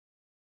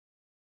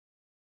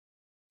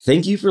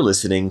Thank you for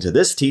listening to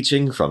this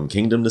teaching from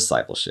Kingdom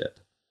Discipleship.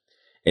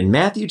 In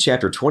Matthew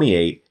chapter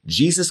 28,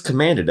 Jesus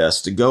commanded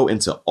us to go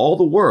into all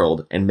the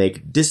world and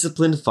make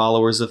disciplined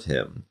followers of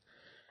Him.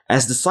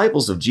 As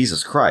disciples of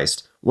Jesus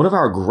Christ, one of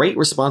our great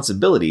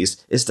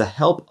responsibilities is to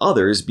help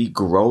others be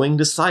growing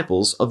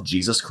disciples of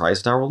Jesus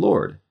Christ our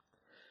Lord.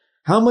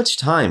 How much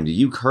time do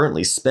you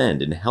currently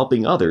spend in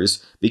helping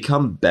others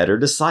become better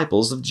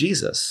disciples of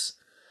Jesus?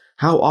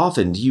 How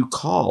often do you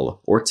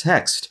call or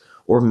text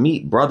or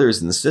meet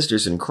brothers and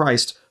sisters in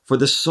Christ for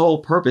the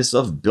sole purpose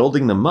of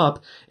building them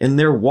up in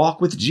their walk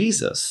with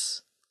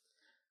Jesus?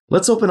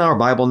 Let's open our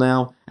Bible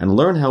now and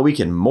learn how we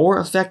can more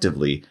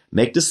effectively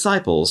make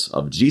disciples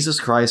of Jesus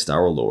Christ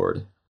our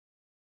Lord.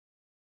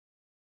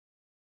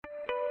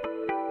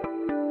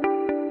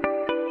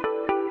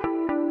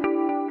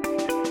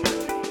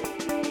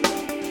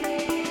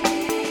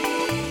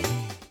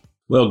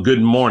 Well,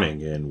 good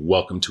morning and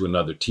welcome to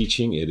another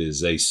teaching. It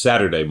is a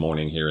Saturday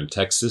morning here in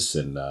Texas,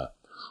 and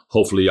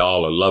hopefully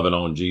y'all are loving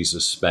on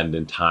Jesus,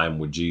 spending time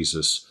with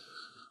Jesus,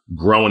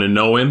 growing to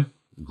know Him,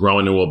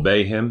 growing to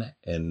obey Him,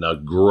 and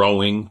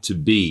growing to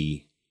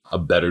be a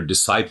better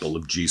disciple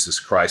of Jesus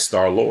Christ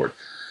our Lord.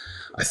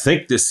 I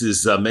think this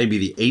is maybe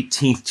the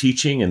 18th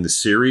teaching in the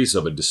series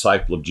of a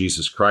disciple of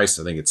Jesus Christ.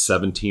 I think it's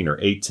 17 or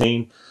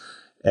 18.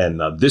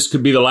 And this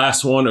could be the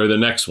last one, or the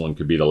next one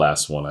could be the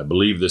last one. I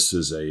believe this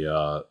is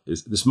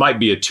this might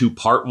be a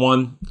two-part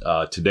one.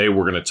 Today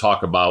we're going to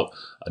talk about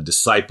a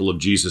disciple of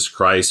Jesus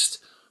Christ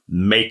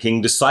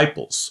making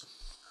disciples.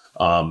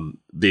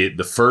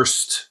 The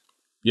first,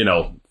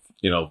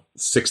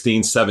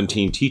 16,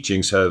 17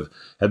 teachings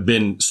have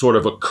been sort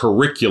of a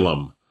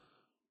curriculum,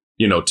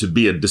 to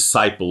be a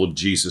disciple of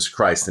Jesus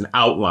Christ, an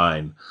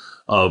outline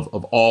of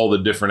all the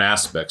different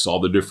aspects, all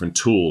the different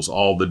tools,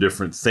 all the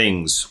different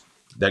things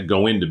that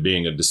go into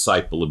being a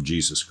disciple of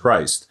Jesus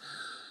Christ.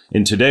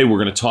 And today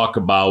we're going to talk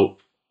about,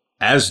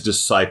 as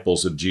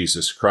disciples of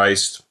Jesus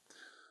Christ,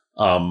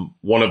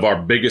 one of our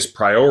biggest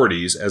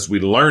priorities as we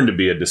learn to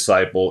be a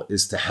disciple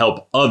is to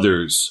help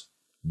others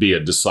be a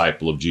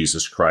disciple of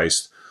Jesus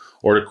Christ,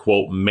 or to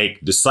quote,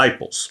 make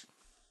disciples.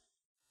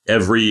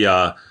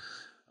 I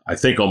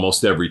think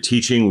almost every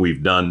teaching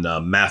we've done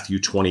Matthew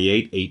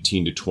 28,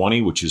 18 to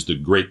 20, which is the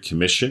Great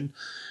Commission,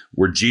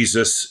 where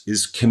Jesus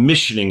is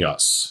commissioning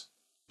us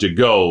to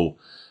go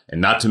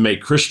and not to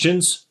make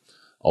Christians,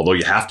 although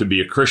you have to be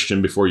a Christian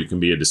before you can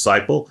be a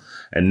disciple,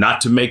 and not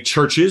to make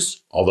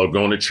churches, although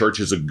going to church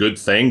is a good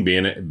thing.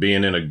 Being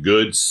in a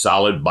good,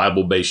 solid,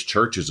 Bible-based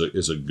church is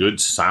a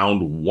good,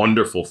 sound,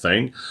 wonderful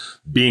thing.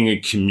 Being a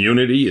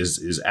community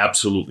is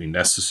absolutely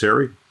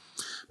necessary.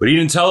 But He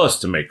didn't tell us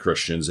to make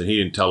Christians, and He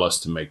didn't tell us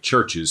to make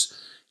churches.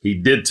 He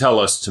did tell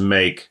us to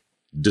make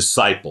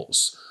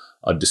disciples.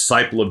 A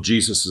disciple of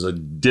Jesus is a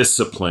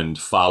disciplined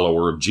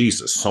follower of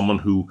Jesus, someone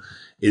who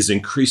is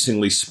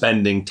increasingly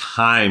spending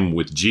time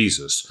with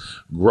Jesus,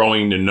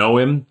 growing to know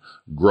Him,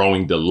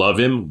 growing to love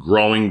Him,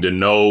 growing to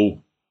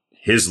know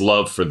His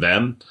love for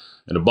them,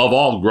 and above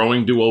all,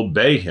 growing to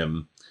obey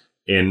Him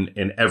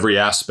in every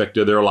aspect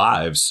of their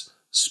lives,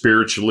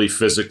 spiritually,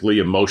 physically,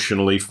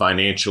 emotionally,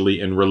 financially,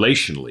 and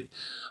relationally.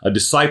 A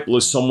disciple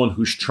is someone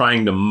who's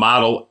trying to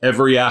model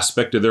every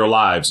aspect of their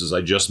lives, as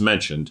I just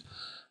mentioned,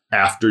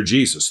 after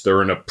Jesus.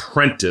 They're an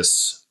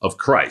apprentice of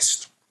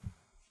Christ.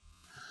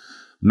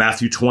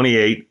 Matthew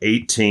 28,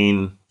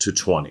 18 to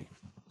 20.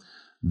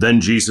 Then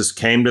Jesus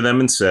came to them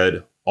and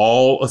said,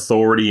 "All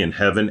authority in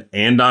heaven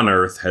and on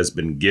earth has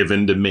been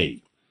given to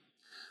me.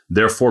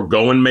 Therefore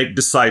go and make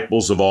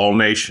disciples of all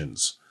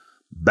nations,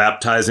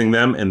 baptizing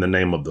them in the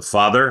name of the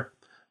Father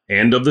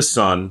and of the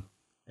Son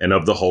and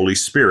of the Holy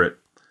Spirit,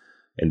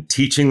 and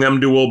teaching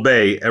them to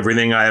obey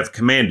everything I have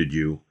commanded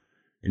you.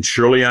 And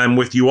surely I am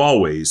with you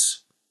always,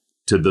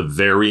 to the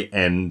very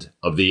end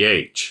of the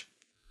age."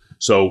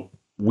 So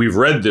we've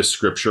read this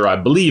scripture, I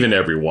believe, in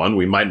every one.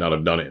 We might not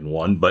have done it in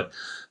one, but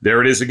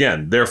there it is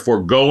again.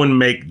 Therefore, go and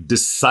make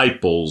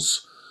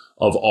disciples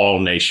of all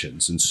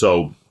nations. And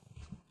so,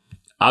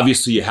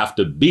 obviously, you have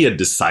to be a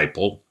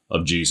disciple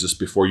of Jesus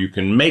before you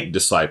can make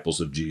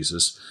disciples of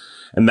Jesus.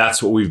 And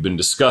that's what we've been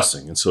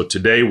discussing. And so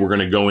today we're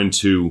going to go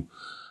into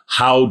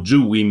how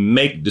do we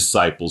make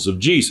disciples of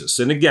Jesus?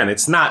 And again,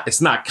 it's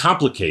not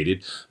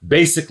complicated.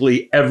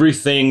 Basically,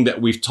 everything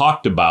that we've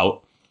talked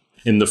about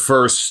in the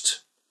first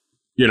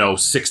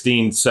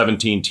 16,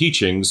 17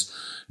 teachings,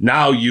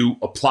 now you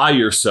apply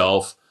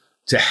yourself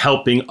to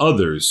helping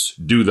others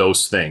do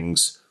those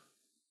things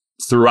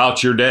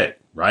throughout your day,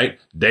 right?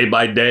 Day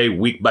by day,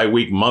 week by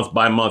week, month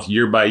by month,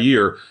 year by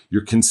year,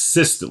 you're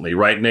consistently,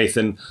 right,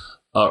 Nathan,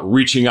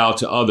 reaching out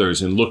to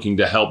others and looking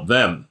to help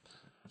them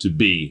to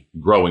be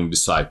growing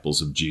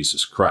disciples of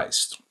Jesus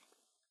Christ.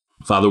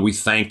 Father, we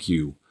thank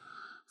you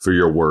for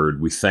your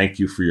word. We thank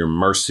you for your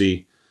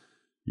mercy,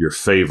 your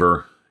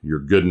favor, your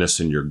goodness,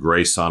 and your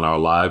grace on our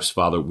lives.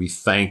 Father, we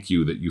thank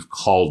you that you've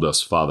called us,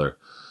 Father,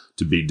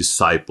 to be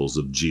disciples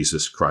of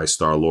Jesus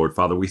Christ our Lord.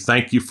 Father, we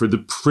thank you for the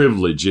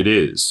privilege it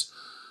is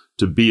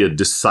to be a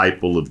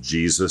disciple of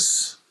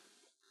Jesus.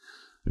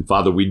 And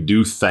Father, we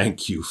do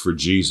thank you for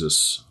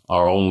Jesus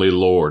our only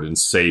Lord and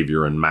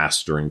Savior and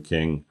Master and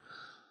King.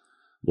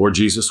 Lord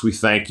Jesus, we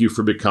thank you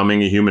for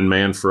becoming a human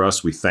man for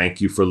us. We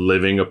thank you for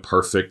living a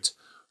perfect,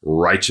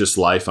 righteous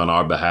life on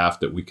our behalf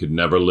that we could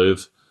never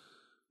live.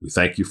 We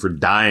thank you for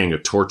dying a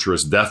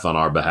torturous death on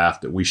our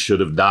behalf that we should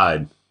have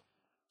died.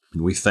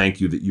 And we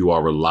thank you that you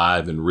are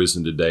alive and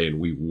risen today, and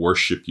we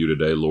worship you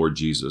today, Lord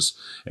Jesus.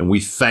 And we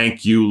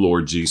thank you,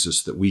 Lord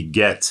Jesus, that we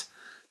get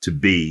to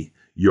be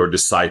your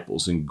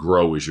disciples and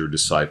grow as your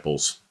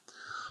disciples.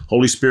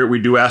 Holy Spirit, we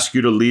do ask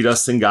you to lead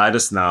us and guide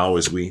us now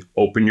as we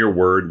open your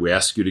word. We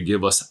ask you to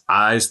give us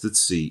eyes that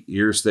see,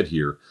 ears that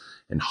hear,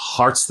 and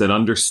hearts that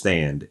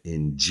understand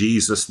in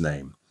Jesus'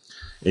 name.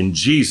 In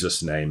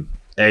Jesus' name,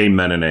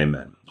 amen and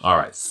amen. All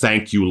right.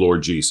 Thank you,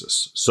 Lord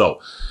Jesus. So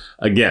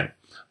again,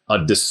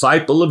 a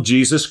disciple of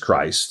Jesus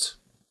Christ,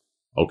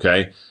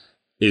 okay,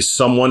 is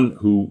someone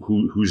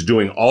who's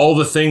doing all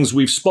the things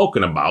we've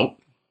spoken about,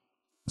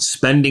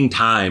 spending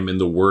time in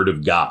the Word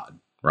of God,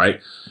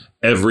 right?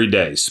 Every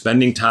day,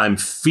 spending time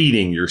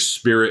feeding your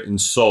spirit and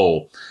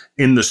soul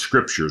in the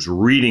Scriptures,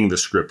 reading the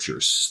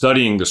Scriptures,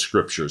 studying the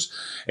Scriptures,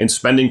 and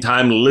spending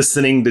time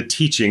listening to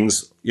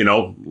teachings,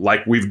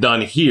 like we've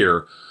done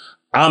here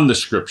on the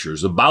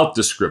Scriptures, about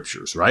the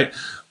Scriptures, right?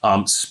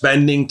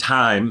 Spending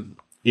time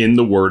in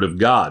the Word of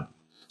God,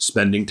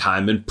 spending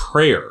time in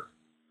prayer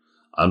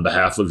on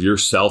behalf of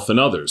yourself and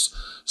others,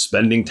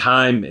 spending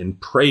time in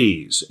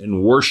praise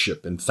and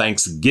worship and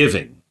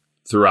thanksgiving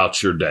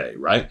throughout your day,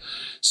 right?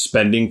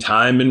 Spending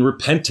time in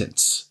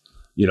repentance,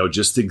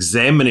 just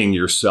examining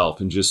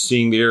yourself and just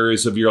seeing the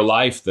areas of your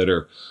life that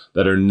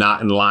are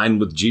not in line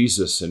with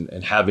Jesus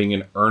and having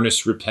an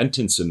earnest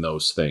repentance in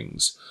those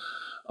things.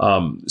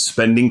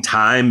 Spending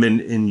time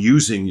in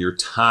using your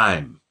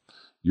time,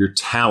 your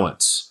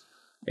talents,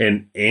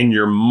 and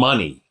your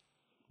money,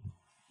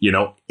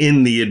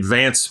 in the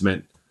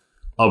advancement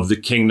of the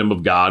kingdom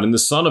of God and the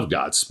Son of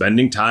God.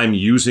 Spending time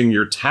using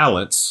your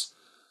talents,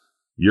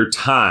 your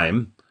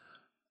time,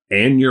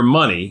 and your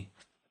money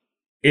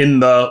in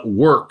the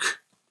work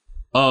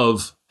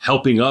of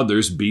helping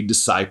others be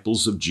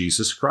disciples of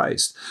Jesus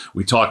Christ.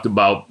 We talked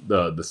about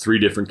the three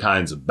different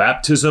kinds of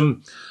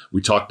baptism.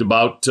 We talked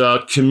about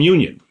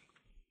communion.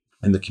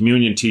 And the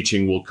communion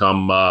teaching will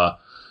come, I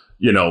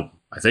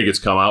think it's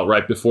come out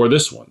right before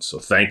this one. So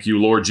thank you,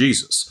 Lord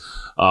Jesus.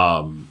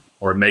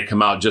 Or it may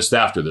come out just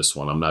after this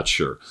one. I'm not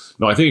sure.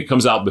 No, I think it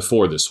comes out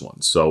before this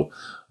one. So,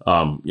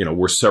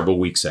 we're several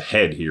weeks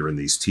ahead here in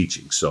these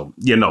teachings. So,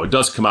 it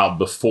does come out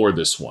before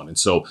this one. And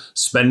so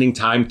spending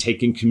time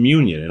taking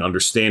communion and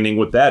understanding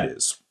what that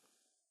is.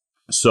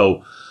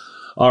 So,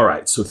 all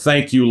right. So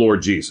thank you,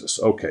 Lord Jesus.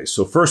 Okay.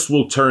 So first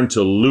we'll turn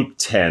to Luke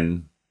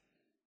 10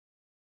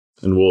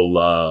 and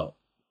we'll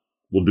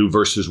do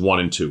verses 1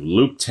 and 2.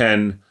 Luke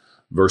 10,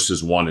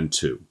 verses 1 and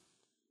 2.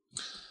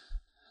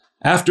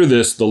 After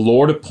this, the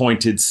Lord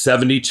appointed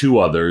 72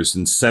 others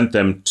and sent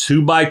them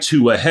 2 by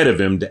 2 ahead of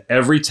him to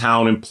every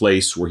town and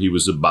place where he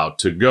was about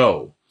to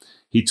go.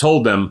 He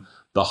told them,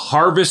 "The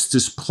harvest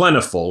is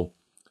plentiful,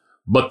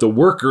 but the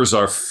workers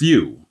are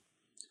few.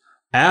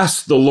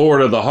 Ask the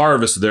Lord of the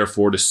harvest,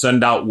 therefore, to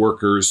send out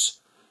workers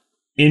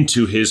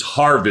into his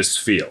harvest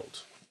field."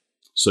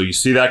 So you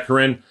see that,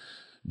 Corinne?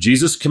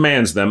 Jesus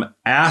commands them,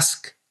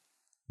 ask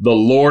the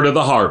Lord of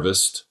the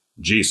harvest,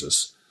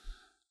 Jesus,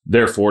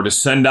 therefore, to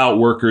send out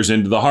workers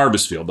into the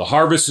harvest field. The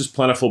harvest is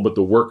plentiful, but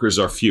the workers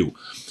are few.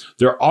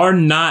 There are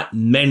not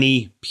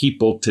many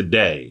people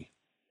today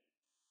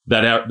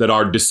that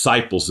are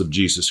disciples of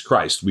Jesus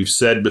Christ. We've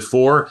said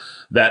before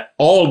that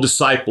all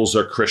disciples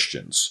are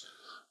Christians.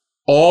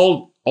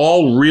 All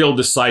real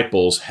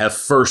disciples have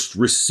first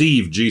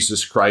received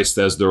Jesus Christ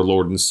as their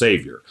Lord and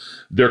Savior.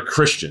 They're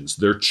Christians.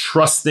 They're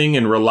trusting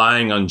and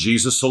relying on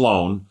Jesus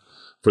alone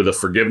for the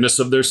forgiveness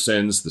of their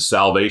sins, the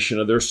salvation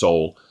of their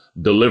soul,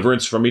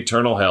 deliverance from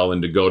eternal hell,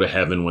 and to go to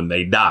heaven when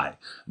they die.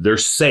 They're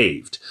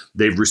saved.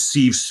 They've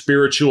received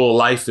spiritual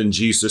life in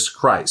Jesus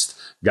Christ.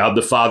 God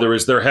the Father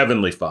is their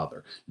heavenly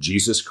Father.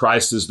 Jesus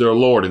Christ is their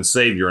Lord and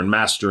Savior and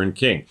Master and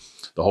King.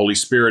 The Holy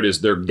Spirit is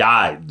their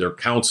guide, their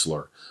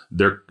counselor,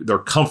 their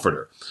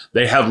comforter.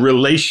 They have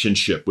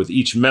relationship with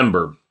each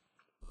member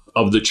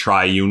of the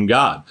triune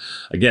God.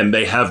 Again,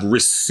 they have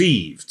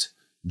received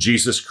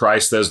Jesus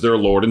Christ as their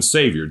Lord and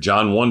Savior.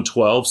 John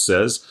 1:12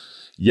 says,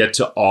 "Yet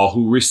to all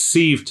who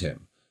received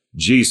him,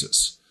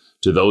 Jesus,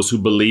 to those who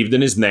believed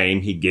in his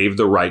name, he gave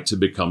the right to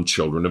become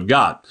children of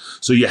God."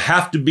 So you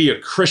have to be a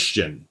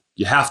Christian.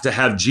 You have to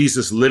have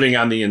Jesus living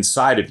on the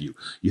inside of you.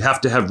 You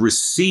have to have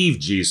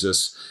received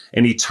Jesus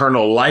and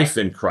eternal life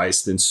in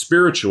Christ and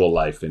spiritual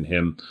life in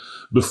him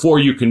before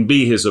you can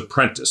be his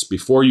apprentice,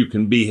 before you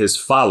can be his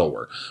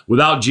follower.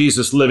 Without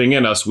Jesus living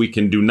in us, we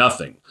can do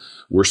nothing.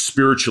 We're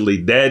spiritually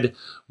dead.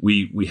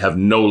 We have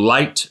no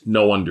light,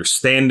 no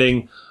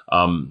understanding.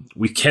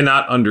 We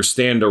cannot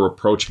understand or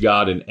approach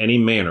God in any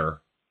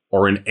manner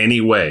or in any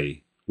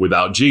way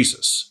without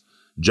Jesus.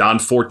 John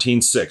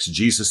 14:6,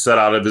 Jesus said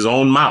out of his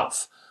own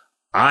mouth,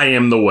 "I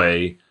am the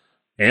way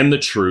and the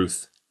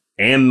truth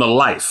and the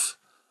life.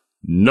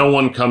 No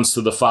one comes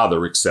to the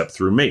Father except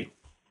through me."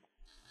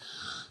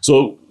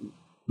 So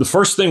the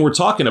first thing we're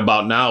talking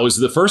about now is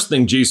the first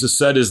thing Jesus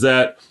said is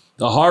that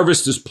the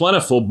harvest is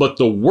plentiful, but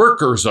the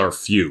workers are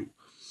few.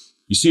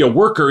 You see, a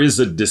worker is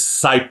a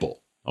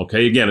disciple.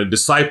 Okay, again, a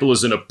disciple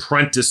is an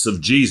apprentice of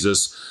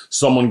Jesus,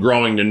 someone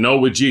growing to know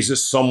with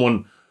Jesus,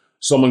 someone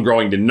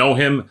growing to know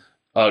him,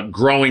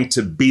 growing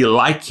to be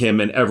like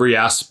him in every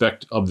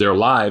aspect of their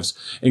lives,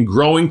 and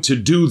growing to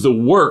do the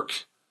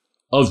work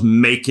of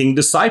making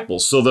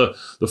disciples. So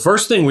the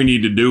first thing we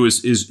need to do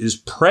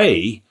is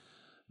pray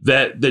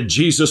that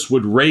Jesus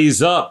would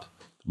raise up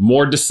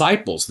more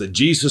disciples, that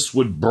Jesus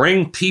would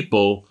bring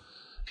people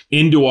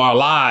into our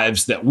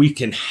lives that we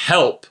can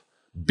help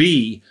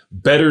be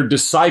better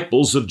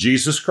disciples of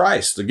Jesus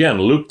Christ. Again,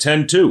 Luke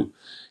 10:2,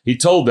 he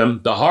told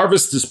them, the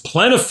harvest is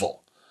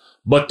plentiful,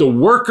 but the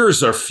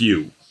workers are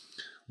few.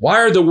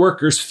 Why are the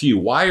workers few?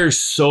 Why are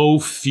so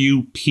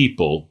few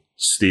people,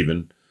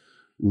 Stephen,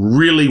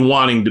 really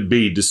wanting to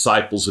be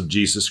disciples of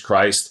Jesus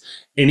Christ,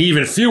 and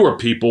even fewer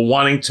people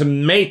wanting to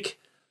make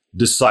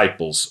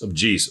disciples of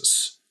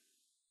Jesus?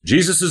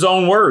 Jesus'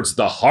 own words,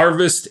 the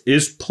harvest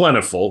is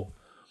plentiful,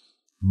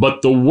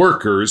 but the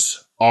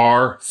workers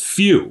are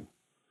few.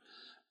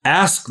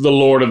 Ask the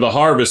Lord of the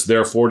harvest,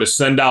 therefore, to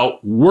send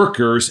out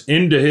workers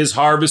into his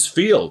harvest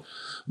field.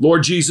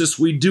 Lord Jesus,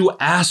 we do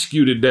ask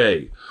you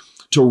today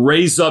to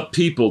raise up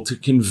people, to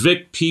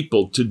convict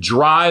people, to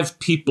drive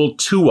people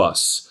to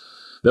us,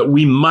 that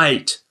we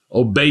might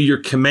obey your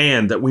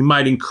command, that we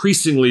might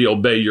increasingly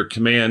obey your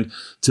command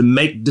to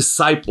make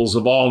disciples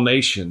of all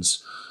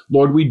nations.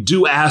 Lord, we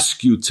do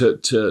ask you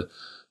to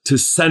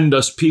send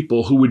us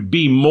people who would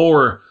be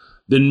more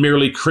than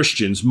merely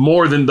Christians,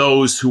 more than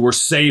those who were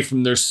saved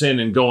from their sin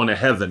and going to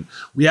heaven.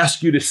 We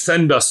ask you to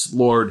send us,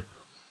 Lord.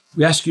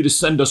 We ask you to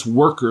send us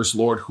workers,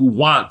 Lord, who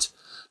want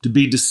to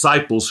be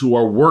disciples, who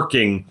are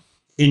working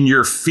in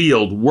your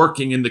field,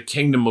 working in the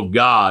kingdom of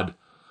God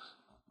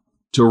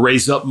to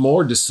raise up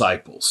more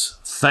disciples.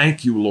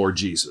 Thank you, Lord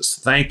Jesus.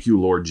 Thank you,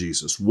 Lord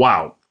Jesus.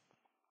 Wow.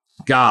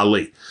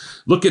 Golly.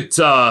 Look at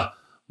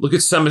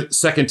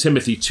 2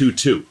 Timothy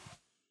 2:2.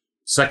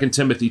 2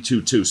 Timothy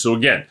 2:2. So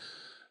again,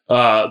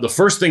 the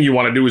first thing you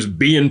want to do is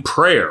be in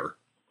prayer,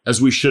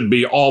 as we should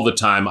be all the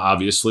time,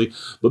 obviously,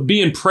 but be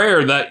in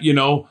prayer that,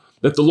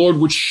 that the Lord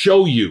would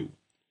show you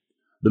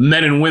the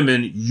men and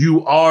women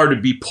you are to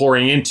be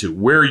pouring into,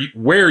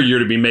 where you're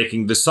to be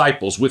making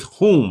disciples, with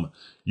whom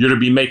you're to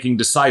be making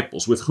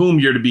disciples, with whom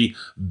you're to be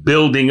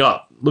building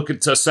up. Look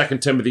at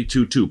 2 Timothy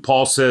 2:2.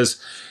 Paul says,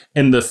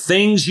 and the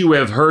things you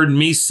have heard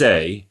me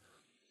say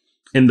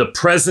in the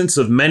presence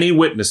of many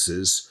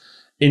witnesses,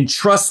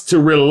 entrust to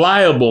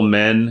reliable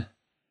men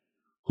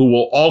who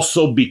will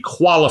also be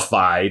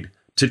qualified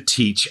to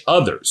teach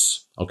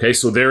others. Okay,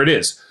 so there it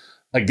is.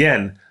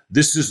 Again,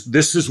 this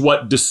is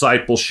what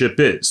discipleship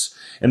is.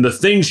 And the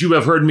things you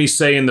have heard me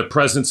say in the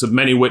presence of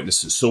many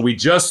witnesses. So we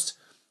just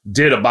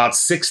did about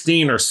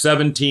 16 or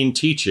 17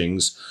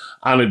 teachings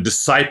on a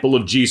disciple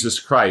of Jesus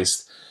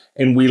Christ,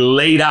 and we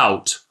laid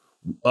out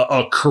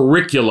a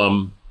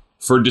curriculum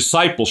for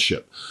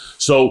discipleship.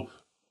 So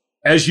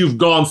as you've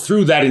gone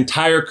through that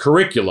entire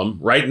curriculum,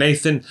 right,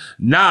 Nathan,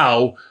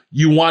 now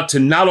you want to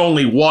not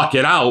only walk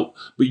it out,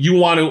 but you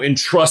want to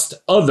entrust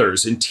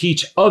others and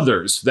teach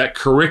others that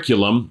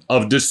curriculum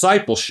of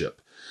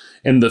discipleship.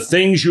 And the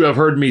things you have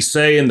heard me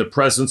say in the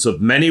presence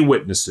of many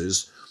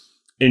witnesses,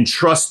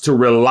 entrust to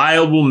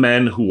reliable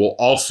men who will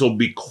also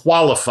be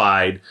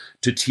qualified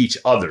to teach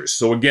others.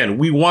 So again,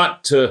 we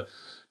want to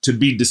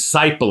be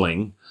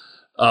discipling,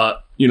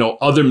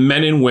 other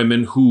men and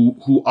women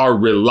who are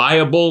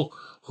reliable,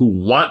 who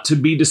want to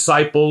be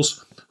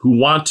disciples, who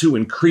want to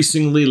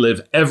increasingly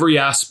live every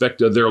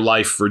aspect of their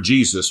life for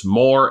Jesus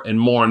more and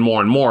more and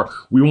more and more.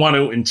 We want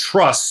to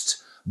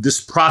entrust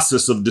this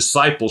process of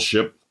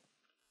discipleship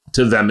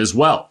to them as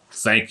well.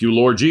 Thank you,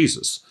 Lord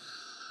Jesus.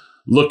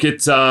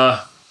 Let's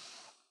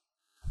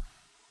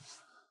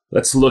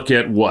look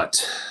at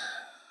what?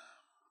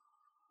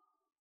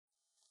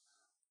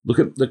 Look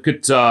at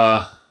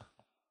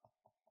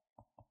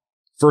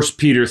 1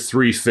 Peter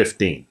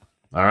 3:15.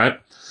 All right.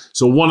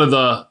 So one of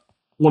the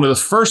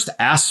first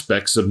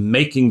aspects of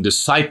making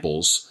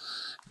disciples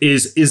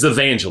is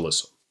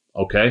evangelism.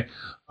 Okay.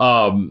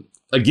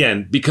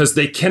 Again, because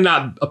a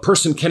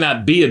person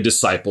cannot be a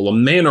disciple. A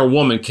man or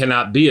woman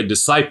cannot be a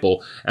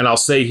disciple. And I'll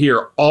say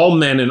here, all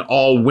men and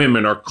all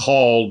women are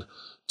called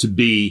to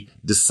be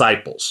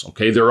disciples.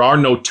 Okay. There are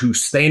no two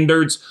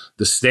standards.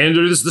 The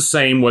standard is the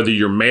same, whether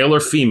you're male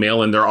or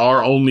female, and there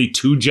are only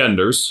two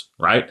genders,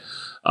 right?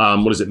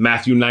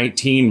 Matthew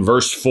 19,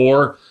 verse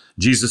 4.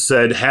 Jesus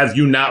said, have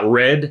you not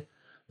read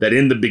that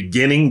in the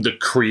beginning, the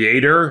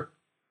Creator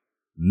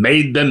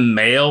made them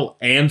male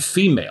and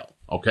female?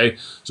 Okay.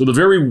 So the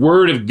very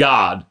word of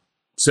God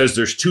says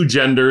there's two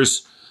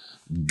genders.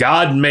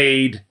 God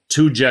made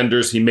two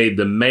genders. He made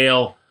them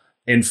male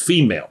and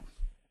female.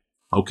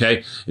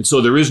 Okay. And so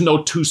there is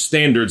no two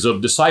standards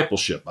of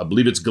discipleship. I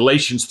believe it's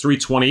Galatians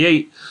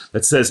 3:28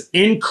 that says,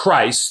 in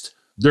Christ,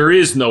 there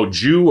is no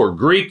Jew or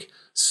Greek,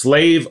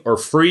 slave or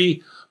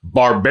free,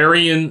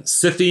 barbarian,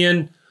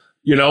 Scythian,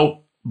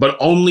 but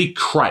only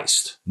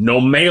Christ,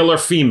 no male or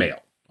female.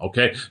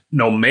 Okay,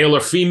 no male or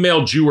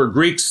female, Jew or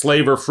Greek,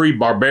 slave or free,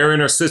 barbarian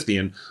or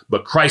Scythian,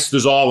 but Christ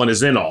is all and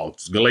is in all.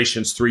 It's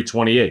Galatians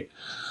 3:28.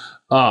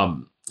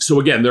 So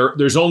again,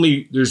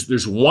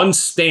 there's one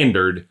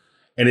standard,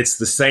 and it's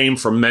the same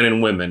for men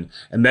and women,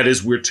 and that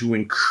is we're to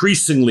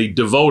increasingly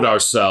devote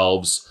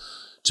ourselves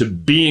to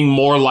being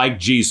more like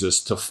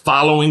Jesus, to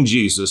following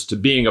Jesus, to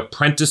being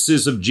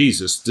apprentices of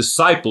Jesus,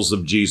 disciples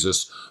of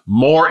Jesus,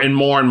 more and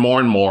more and more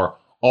and more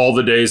all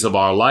the days of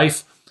our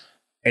life,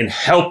 and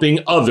helping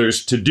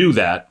others to do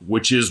that,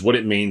 which is what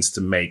it means to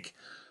make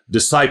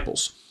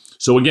disciples.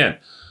 So again,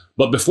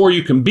 but before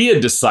you can be a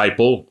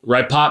disciple,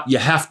 right, Pop, you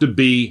have to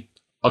be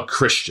a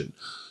Christian.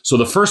 So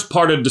the first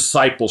part of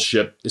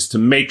discipleship is to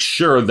make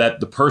sure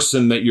that the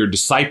person that you're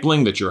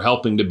discipling, that you're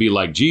helping to be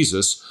like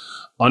Jesus,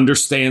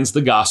 understands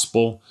the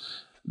gospel,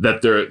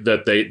 that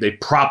they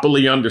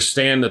properly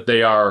understand that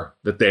they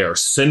are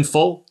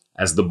sinful,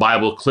 as the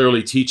Bible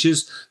clearly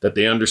teaches, that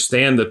they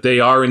understand that they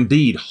are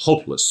indeed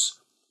hopeless,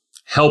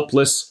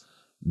 helpless,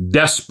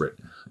 desperate,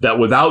 that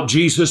without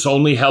Jesus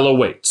only hell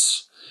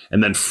awaits.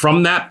 And then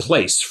from that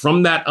place,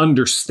 from that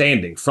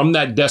understanding, from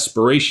that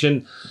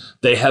desperation,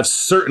 they have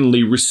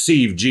certainly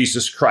received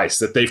Jesus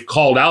Christ, that they've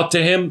called out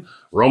to him.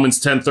 Romans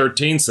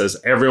 10:13 says,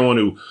 everyone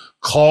who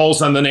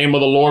calls on the name of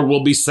the Lord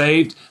will be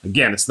saved.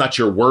 Again, it's not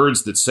your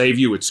words that save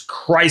you, it's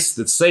Christ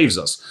that saves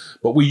us.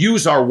 But we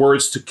use our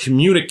words to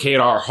communicate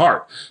our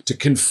heart, to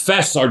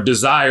confess our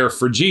desire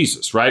for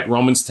Jesus, right?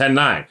 Romans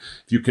 10:9.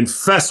 If you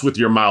confess with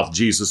your mouth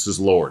Jesus is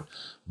Lord,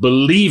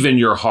 believe in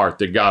your heart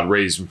that God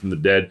raised him from the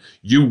dead,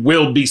 you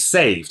will be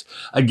saved.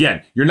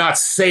 Again, you're not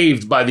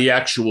saved by the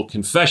actual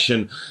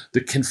confession.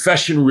 The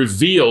confession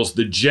reveals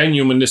the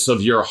genuineness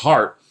of your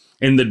heart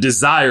and the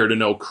desire to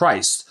know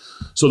Christ.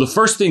 So the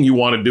first thing you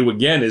want to do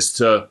again is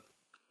to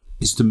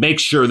make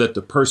sure that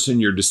the person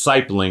you're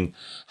discipling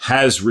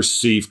has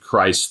received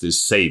Christ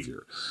as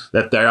Savior,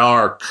 that they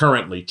are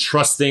currently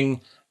trusting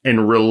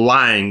and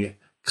relying,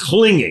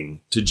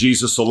 clinging to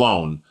Jesus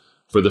alone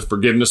for the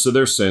forgiveness of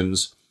their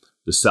sins,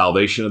 the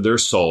salvation of their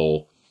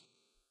soul,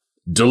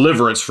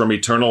 deliverance from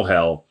eternal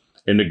hell,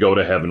 and to go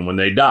to heaven when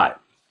they die.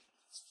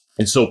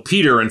 And so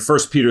Peter in 1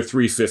 Peter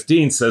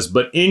 3:15 says,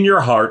 but in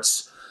your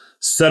hearts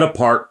set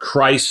apart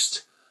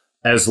Christ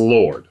as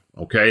Lord.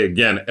 Okay,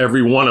 again,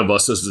 every one of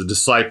us as a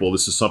disciple,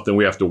 this is something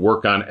we have to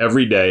work on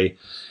every day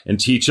and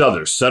teach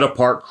others. Set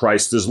apart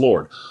Christ as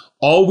Lord.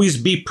 Always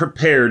be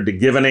prepared to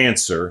give an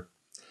answer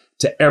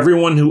to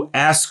everyone who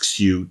asks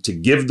you to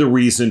give the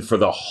reason for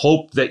the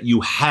hope that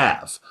you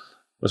have.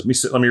 Let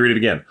me read it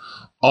again.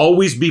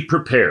 Always be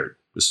prepared.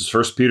 This is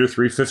 1 Peter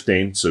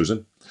 3:15,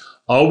 Susan.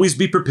 Always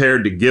be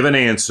prepared to give an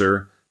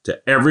answer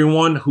to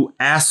everyone who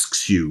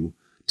asks you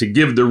to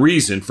give the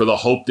reason for the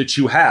hope that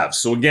you have.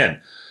 So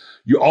again,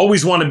 you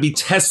always want to be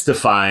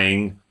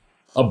testifying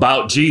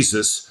about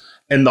Jesus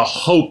and the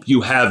hope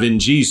you have in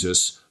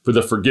Jesus for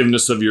the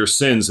forgiveness of your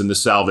sins and the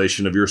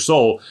salvation of your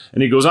soul.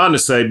 And he goes on to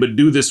say, but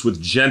do this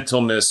with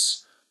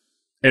gentleness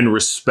and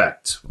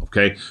respect.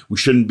 Okay? We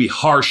shouldn't be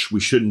harsh.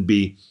 We shouldn't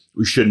be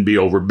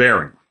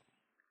overbearing.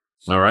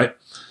 All right?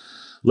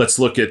 Let's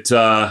look at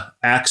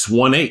Acts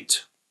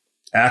 1:8.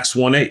 Acts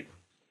 1:8.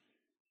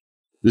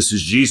 This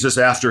is Jesus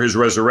after his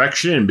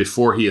resurrection and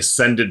before he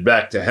ascended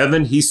back to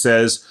heaven. He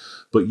says,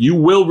 but you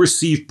will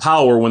receive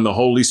power when the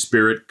Holy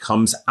Spirit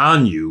comes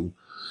on you,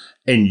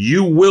 and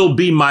you will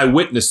be my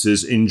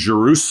witnesses in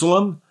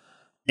Jerusalem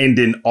and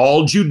in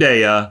all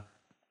Judea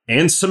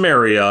and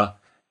Samaria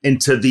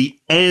and to the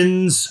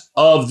ends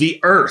of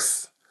the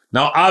earth.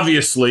 Now,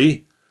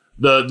 obviously,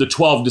 the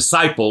 12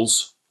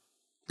 disciples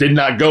did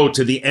not go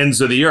to the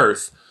ends of the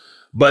earth,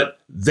 but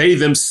they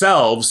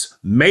themselves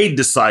made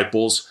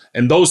disciples,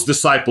 and those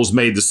disciples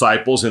made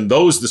disciples, and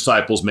those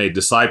disciples made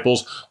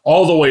disciples,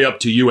 all the way up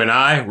to you and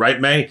I, right,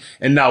 May?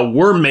 And now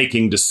we're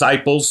making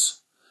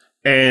disciples,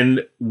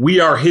 and we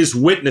are his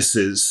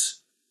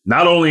witnesses,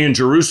 not only in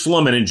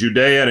Jerusalem and in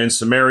Judea and in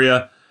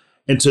Samaria,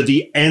 and to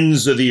the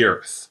ends of the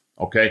earth,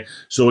 okay?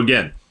 So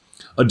again,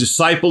 a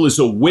disciple is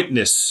a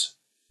witness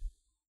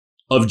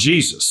of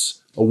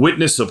Jesus, a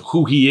witness of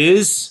who he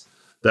is,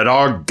 that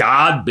our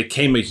God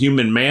became a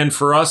human man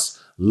for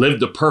us,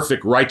 lived a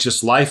perfect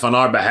righteous life on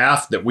our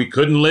behalf that we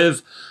couldn't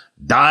live,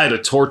 died a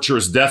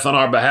torturous death on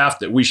our behalf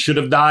that we should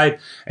have died,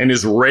 and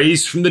is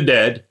raised from the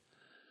dead,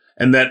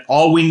 and that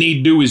all we need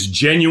to do is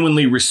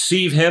genuinely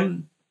receive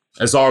him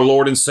as our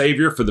Lord and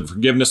Savior for the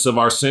forgiveness of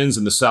our sins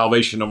and the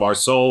salvation of our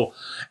soul.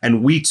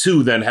 And we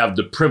too then have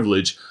the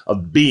privilege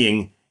of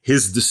being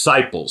his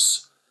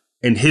disciples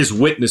and his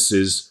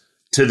witnesses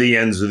to the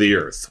ends of the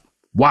earth.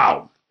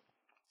 Wow.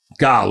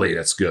 Golly,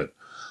 that's good.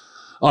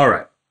 All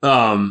right.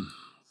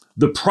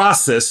 The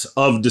process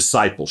of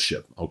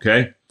discipleship,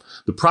 okay?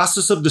 The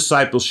process of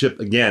discipleship,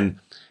 again,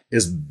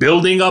 is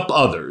building up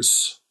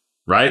others,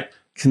 right?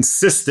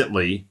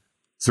 Consistently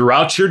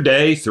throughout your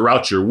day,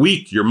 throughout your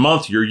week, your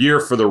month, your year,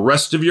 for the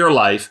rest of your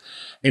life,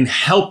 and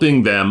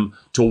helping them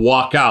to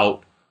walk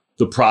out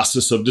the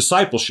process of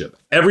discipleship.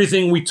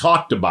 Everything we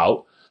talked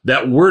about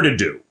that we're to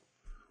do,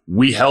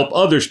 we help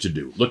others to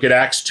do. Look at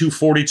Acts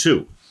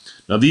 2:42.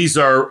 Now, these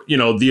are,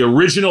 the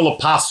original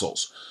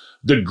apostles,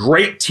 the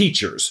great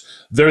teachers.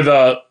 They're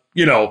the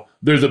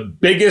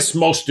biggest,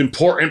 most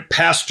important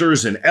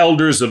pastors and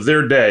elders of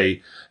their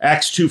day.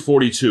 Acts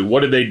 2:42.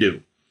 What did they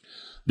do?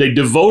 They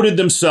devoted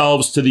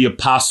themselves to the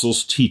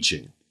apostles'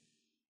 teaching.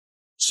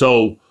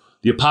 So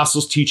the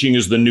apostles' teaching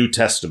is the New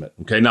Testament.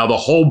 Okay, now the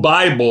whole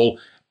Bible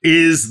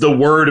is the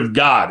Word of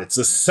God. It's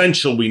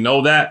essential. We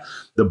know that.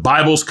 The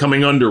Bible's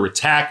coming under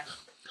attack.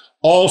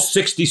 All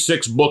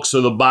 66 books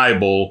of the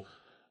Bible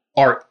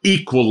are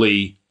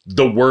equally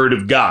the Word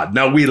of God.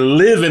 Now, we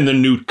live in the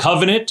New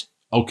Covenant,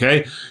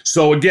 okay?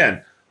 So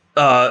again,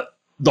 the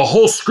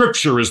whole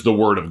Scripture is the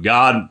Word of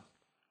God,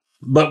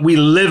 but we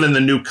live in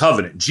the New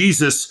Covenant.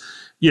 Jesus,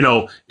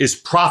 is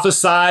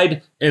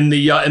prophesied in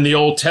the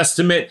Old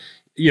Testament.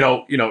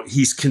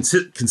 He's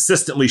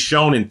consistently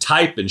shown in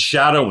type and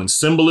shadow and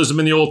symbolism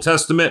in the Old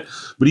Testament,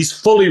 but he's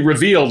fully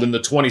revealed in the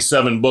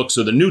 27 books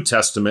of the New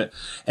Testament,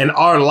 and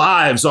our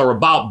lives are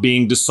about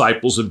being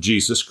disciples of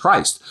Jesus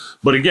Christ.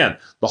 But again,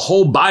 the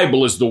whole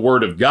Bible is the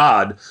Word of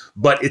God,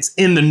 but it's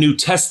in the New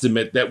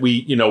Testament that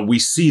we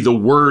see the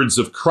words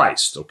of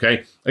Christ,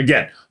 okay?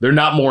 Again, they're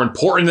not more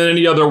important than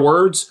any other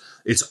words.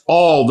 It's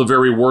all the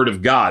very Word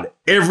of God.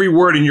 Every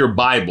word in your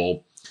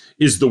Bible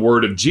is the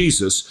word of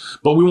Jesus,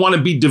 but we want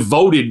to be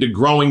devoted to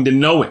growing to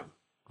know him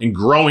and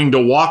growing to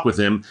walk with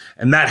him.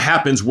 And that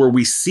happens where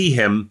we see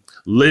him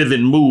live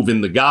and move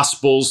in the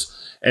Gospels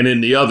and in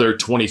the other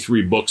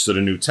 23 books of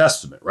the New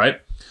Testament, right?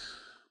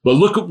 But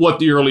look at what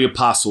the early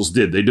apostles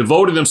did. They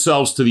devoted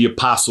themselves to the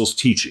apostles'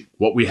 teaching,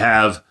 what we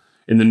have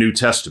in the New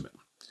Testament,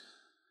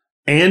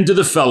 and to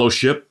the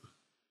fellowship,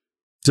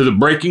 to the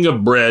breaking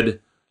of bread,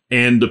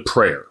 and to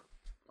prayer.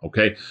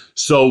 Okay,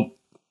 so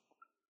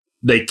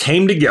they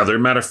came together.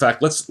 Matter of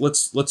fact,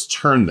 let's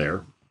turn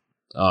there.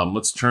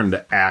 Let's turn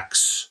to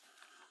Acts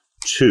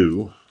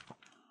 2,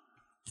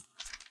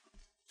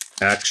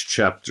 Acts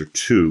chapter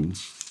 2,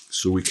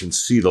 so we can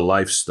see the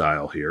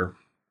lifestyle here.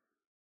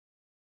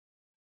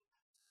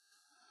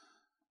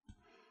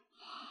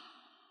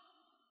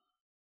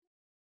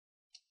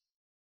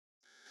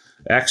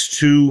 Acts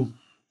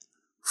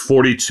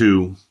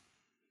 2:42.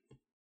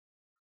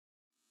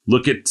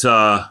 Look at,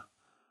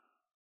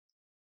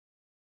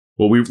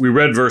 we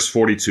read verse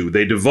 42.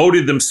 They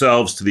devoted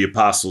themselves to the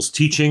apostles'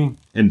 teaching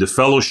and to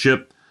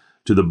fellowship,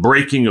 to the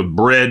breaking of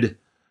bread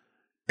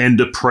and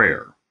to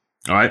prayer.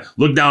 All right.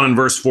 Look down in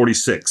verse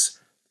 46.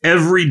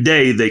 Every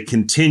day they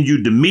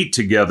continued to meet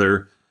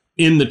together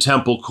in the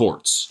temple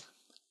courts.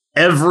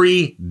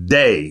 Every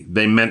day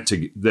they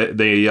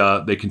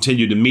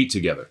continued to meet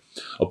together.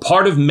 A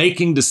part of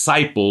making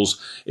disciples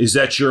is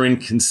that you're in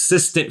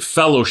consistent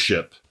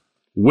fellowship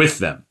with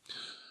them.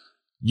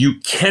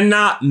 You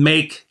cannot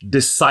make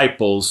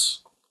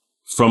disciples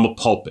from a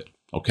pulpit,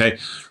 okay?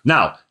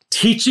 Now,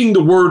 teaching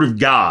the Word of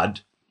God,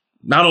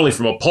 not only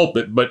from a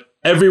pulpit, but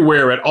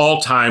everywhere at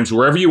all times,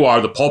 wherever you are,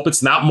 the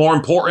pulpit's not more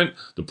important,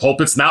 the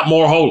pulpit's not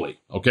more holy,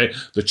 okay?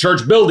 The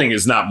church building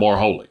is not more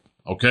holy,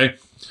 okay?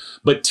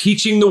 But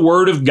teaching the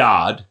Word of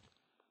God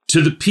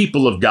to the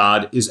people of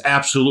God is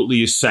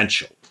absolutely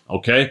essential,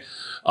 okay?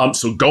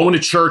 So going to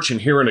church and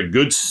hearing a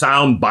good,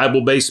 sound,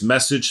 Bible-based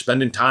message,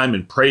 spending time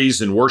in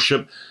praise and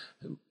worship,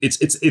 it's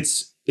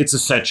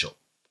essential.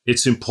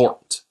 It's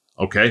important,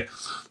 okay?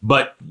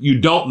 But you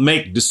don't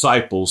make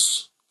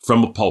disciples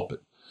from a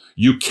pulpit.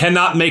 You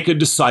cannot make a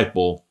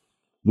disciple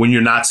when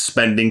you're not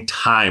spending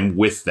time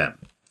with them.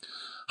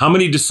 How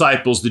many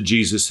disciples did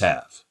Jesus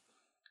have?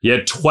 He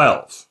had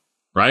 12,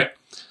 right?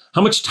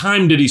 How much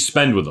time did he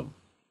spend with them?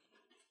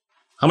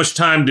 How much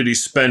time did he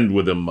spend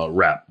with them,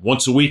 Rap?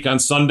 Once a week on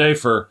Sunday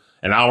for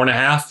an hour and a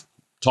half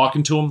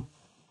talking to them?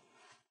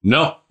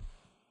 No.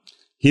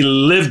 He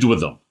lived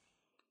with them.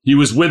 He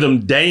was with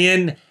them day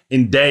in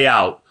and day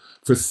out.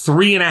 For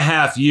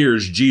 3.5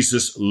 years,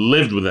 Jesus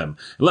lived with them.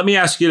 And let me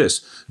ask you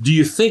this. Do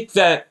you think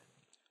that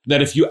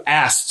if you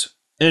asked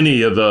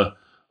any of the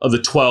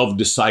 12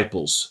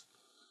 disciples,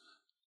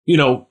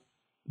 the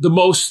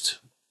most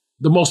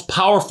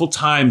powerful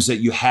times that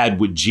you had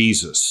with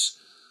Jesus,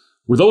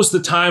 were those the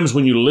times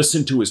when you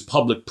listened to his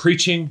public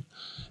preaching?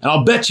 And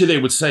I'll bet you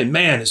they would say,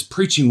 man, his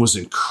preaching was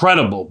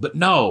incredible. But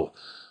no,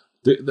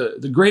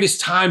 the greatest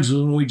times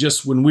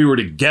was when we were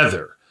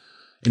together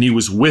and he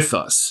was with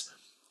us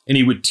and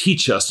he would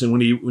teach us, and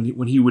when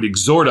he would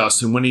exhort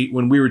us, and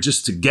when we were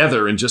just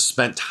together and just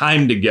spent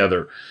time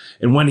together,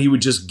 and when he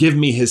would just give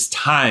me his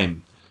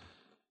time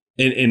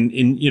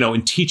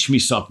and teach me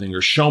something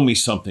or show me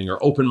something or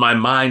open my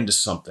mind to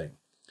something.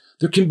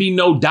 There can be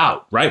no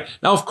doubt, right?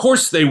 Now, of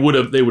course, they would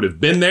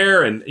have been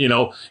there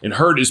and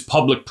heard his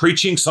public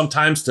preaching,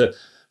 sometimes to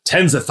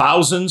tens of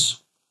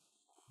thousands.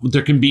 But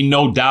there can be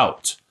no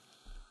doubt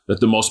that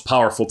the most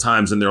powerful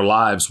times in their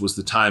lives was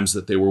the times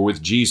that they were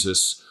with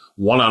Jesus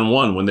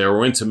one-on-one, when they were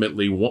with him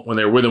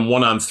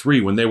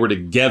 1-on-3, when they were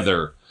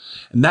together.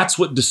 And that's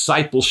what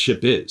discipleship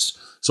is.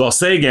 So I'll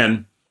say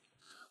again,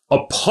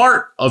 a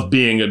part of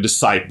being a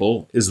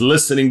disciple is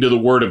listening to the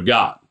Word of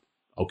God,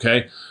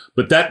 okay?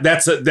 But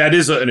that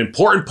is an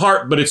important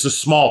part, but it's a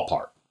small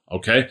part,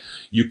 okay?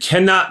 You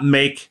cannot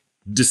make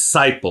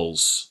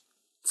disciples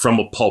from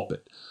a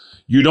pulpit.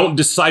 You don't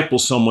disciple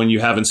someone you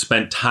haven't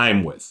spent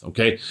time with,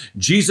 okay?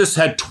 Jesus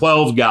had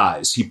 12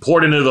 guys. He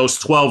poured into those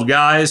 12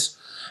 guys,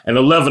 and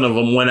 11 of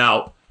them went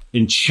out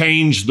and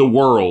changed the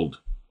world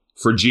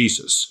for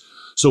Jesus.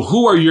 So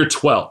who are your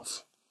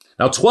 12?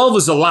 Now, 12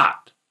 is a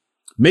lot.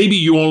 Maybe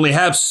you only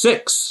have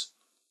 6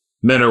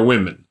 men or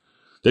women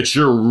that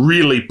you're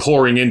really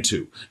pouring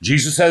into.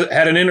 Jesus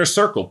had an inner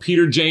circle,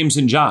 Peter, James,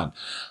 and John.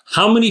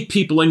 How many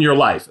people in your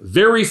life?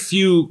 Very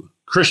few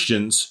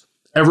Christians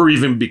ever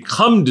even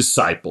become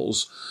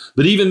disciples,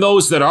 but even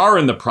those that are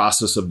in the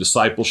process of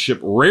discipleship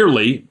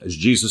rarely, as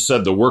Jesus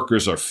said, the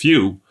workers are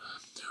few,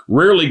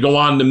 rarely go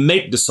on to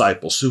make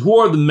disciples. So who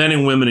are the men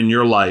and women in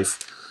your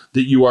life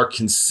that you are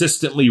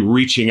consistently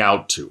reaching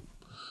out to,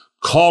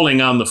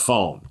 calling on the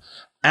phone,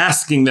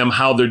 asking them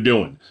how they're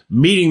doing,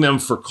 meeting them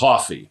for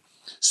coffee,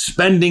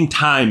 spending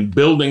time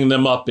building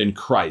them up in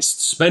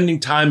Christ, spending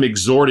time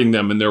exhorting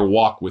them in their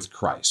walk with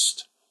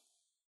Christ?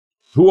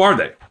 Who are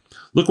they?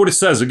 Look what it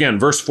says again,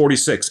 verse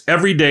 46.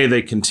 Every day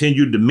they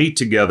continued to meet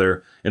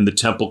together in the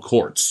temple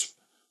courts.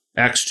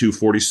 Acts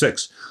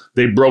 2:46.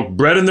 They broke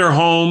bread in their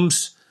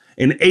homes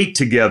and ate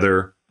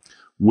together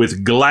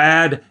with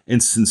glad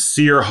and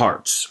sincere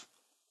hearts.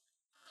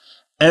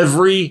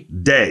 Every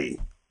day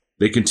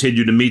they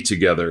continued to meet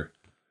together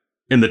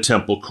in the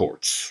temple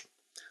courts.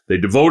 They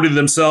devoted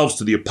themselves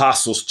to the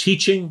apostles'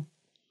 teaching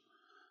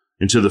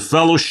and to the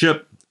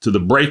fellowship, to the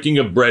breaking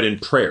of bread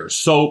and prayers.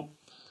 So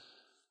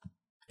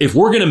if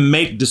we're going to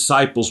make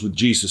disciples with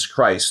Jesus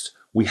Christ,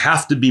 we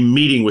have to be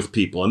meeting with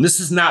people. And this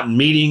is not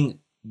meeting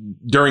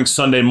during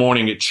Sunday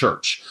morning at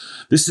church.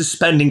 This is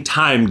spending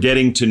time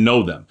getting to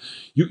know them.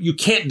 You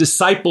can't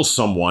disciple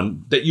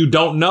someone that you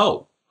don't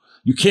know.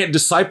 You can't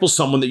disciple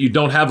someone that you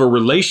don't have a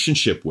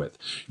relationship with.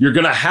 You're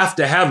going to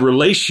have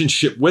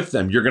relationship with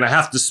them. You're going to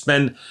have to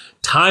spend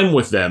time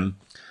with them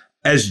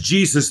as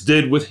Jesus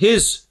did with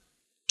his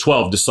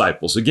 12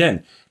 disciples.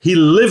 Again, he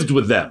lived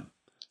with them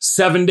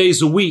 7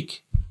 days a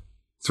week,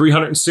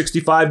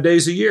 365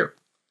 days a year.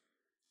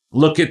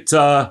 Look at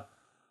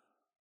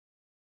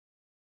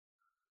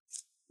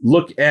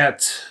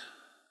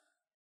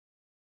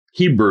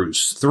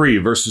Hebrews 3,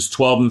 verses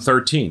 12 and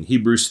 13.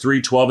 Hebrews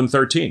 3, 12 and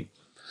 13.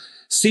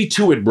 See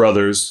to it,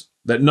 brothers,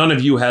 that none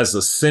of you has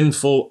a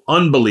sinful,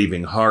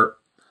 unbelieving heart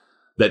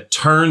that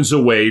turns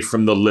away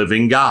from the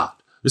living God.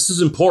 This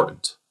is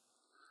important.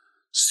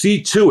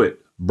 See to it,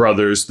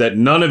 brothers, that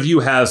none of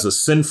you has a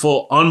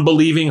sinful,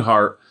 unbelieving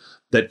heart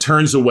that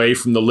turns away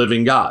from the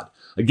living God.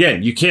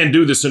 Again, you can't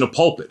do this in a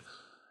pulpit.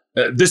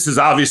 This is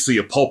obviously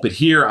a pulpit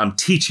here. I'm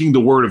teaching the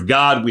word of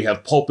God. We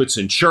have pulpits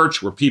in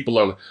church where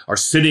people are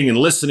sitting and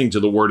listening to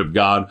the word of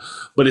God.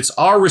 But it's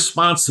our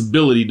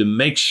responsibility to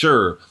make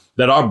sure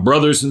that our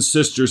brothers and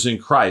sisters in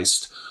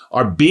Christ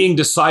are being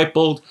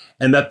discipled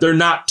and that they're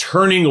not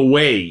turning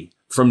away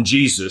from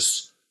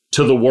Jesus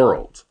to the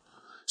world.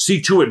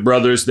 See to it,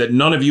 brothers, that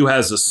none of you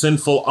has a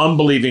sinful,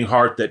 unbelieving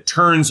heart that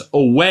turns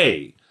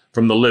away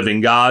from the living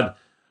God.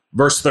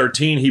 Verse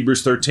 13,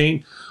 Hebrews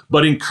 13,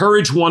 but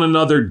encourage one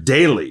another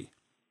daily,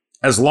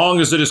 as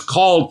long as it is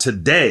called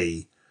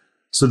today,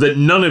 so that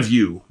none of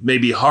you may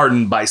be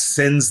hardened by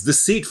sin's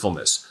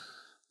deceitfulness.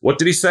 What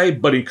did he say?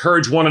 But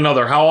encourage one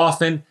another. How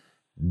often?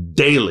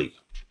 Daily.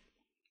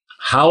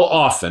 How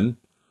often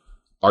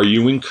are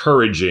you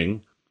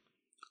encouraging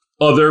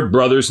other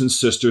brothers and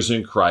sisters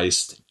in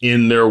Christ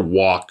in their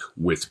walk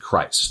with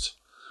Christ?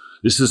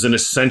 This is an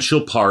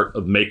essential part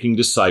of making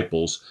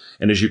disciples.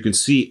 And as you can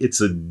see,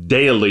 it's a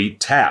daily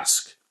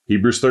task.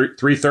 Hebrews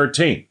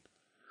 3:13.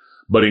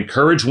 But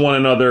encourage one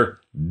another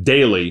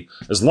daily,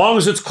 as long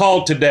as it's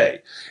called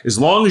today. As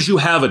long as you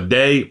have a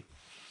day,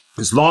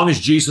 as long as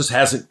Jesus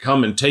hasn't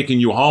come and taken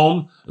you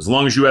home, as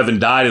long as you haven't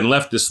died and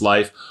left this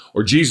life,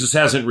 or Jesus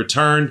hasn't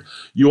returned,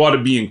 you ought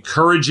to be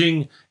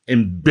encouraging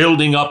and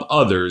building up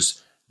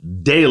others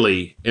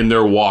daily in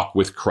their walk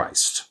with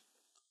Christ.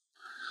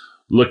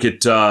 Look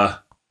at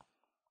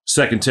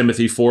 2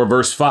 Timothy 4,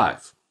 verse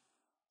 5.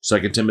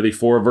 2 Timothy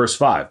 4, verse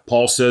 5.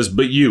 Paul says,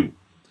 but you,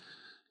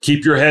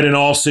 keep your head in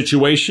all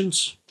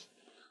situations,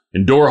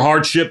 endure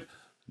hardship,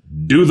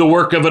 do the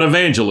work of an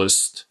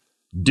evangelist,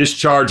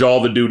 discharge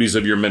all the duties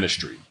of your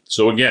ministry.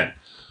 So again,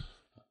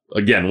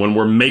 when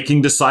we're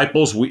making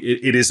disciples,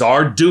 it is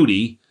our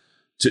duty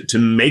to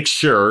make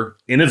sure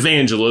in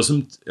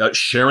evangelism,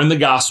 sharing the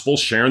gospel,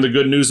 sharing the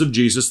good news of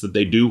Jesus, that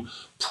they do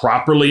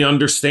properly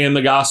understand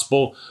the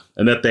gospel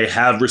and that they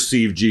have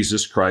received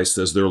Jesus Christ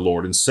as their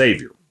Lord and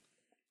Savior.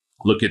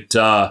 Look at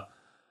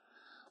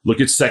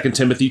 2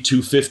 Timothy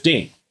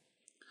 2:15.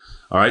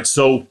 All right,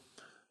 so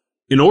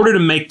in order to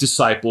make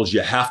disciples,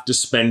 you have to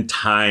spend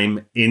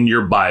time in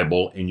your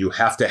Bible and you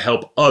have to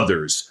help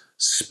others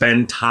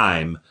spend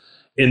time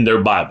in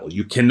their Bible.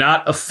 You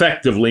cannot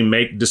effectively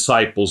make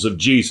disciples of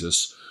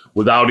Jesus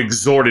without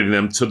exhorting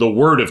them to the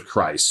word of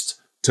Christ,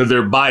 to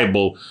their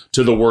Bible,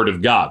 to the word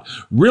of God.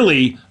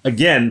 Really,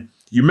 again,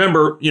 you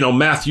remember,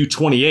 Matthew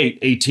 28,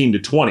 18 to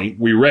 20,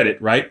 we read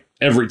it, right?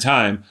 every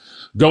time.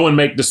 Go and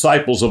make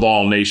disciples of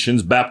all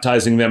nations,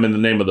 baptizing them in the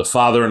name of the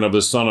Father and of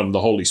the Son and of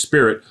the Holy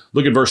Spirit.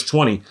 Look at verse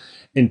 20.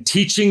 And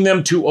teaching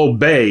them to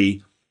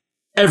obey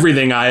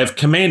everything I have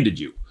commanded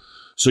you.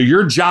 So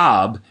your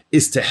job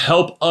is to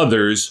help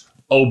others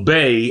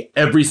obey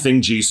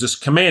everything Jesus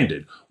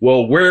commanded.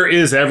 Well, where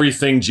is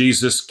everything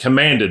Jesus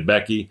commanded,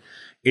 Becky?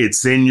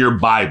 It's in your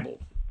Bible,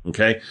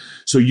 okay?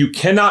 So you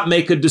cannot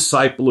make a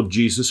disciple of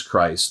Jesus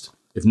Christ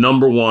if,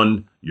 number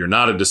one, you're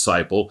not a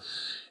disciple.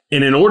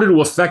 And in order to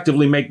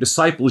effectively make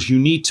disciples, you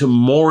need to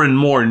more and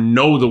more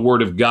know the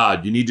Word of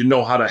God. You need to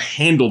know how to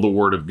handle the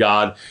Word of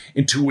God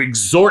and to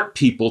exhort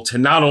people to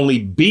not only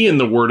be in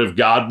the Word of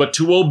God, but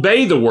to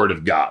obey the Word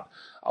of God.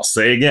 I'll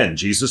say again,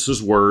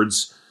 Jesus'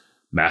 words,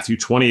 Matthew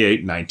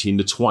 28, 19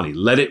 to 20.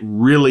 Let it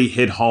really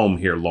hit home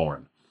here,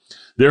 Lauren.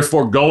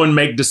 Therefore, go and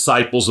make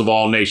disciples of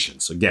all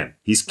nations. Again,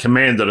 he's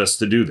commanded us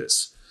to do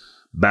this,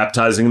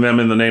 baptizing them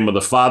in the name of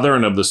the Father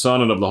and of the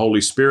Son and of the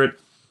Holy Spirit,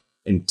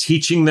 and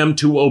teaching them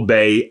to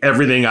obey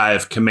everything I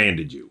have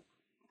commanded you.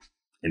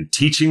 And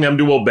teaching them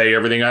to obey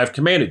everything I have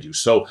commanded you.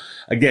 So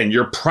again,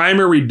 your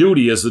primary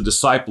duty as a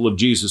disciple of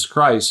Jesus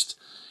Christ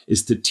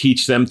is to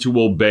teach them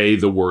to obey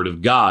the Word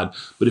of God.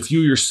 But if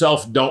you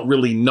yourself don't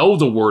really know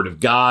the Word of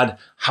God,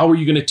 how are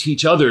you going to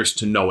teach others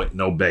to know it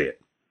and obey it?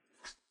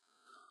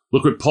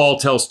 Look what Paul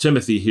tells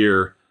Timothy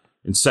here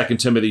in 2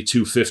 Timothy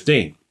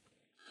 2:15.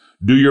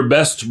 Do your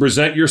best to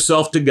present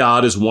yourself to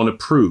God as one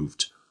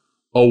approved,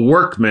 a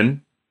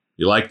workman.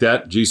 You like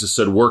that? Jesus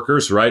said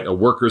workers, right? A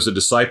worker is a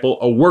disciple,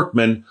 a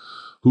workman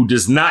who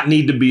does not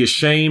need to be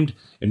ashamed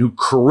and who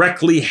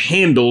correctly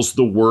handles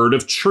the word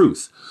of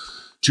truth.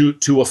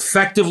 To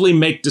effectively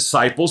make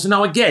disciples.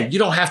 Now, again, you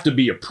don't have to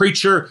be a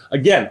preacher.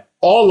 Again,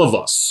 all of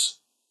us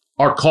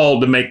are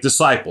called to make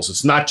disciples.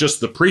 It's not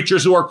just the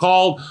preachers who are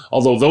called,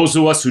 although those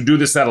of us who do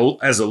this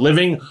as a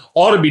living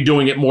ought to be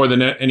doing it more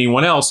than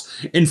anyone else.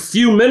 And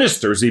few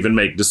ministers even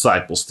make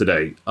disciples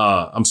today,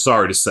 I'm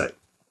sorry to say.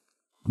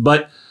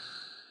 But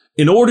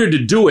in order to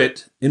do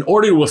it, in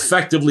order to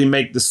effectively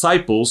make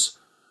disciples,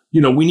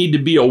 we need to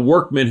be a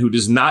workman who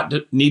does not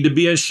need to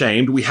be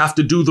ashamed. We have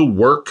to do the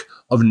work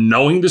of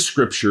knowing the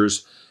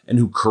scriptures and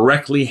who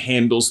correctly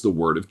handles the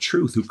word of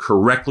truth, who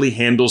correctly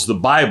handles the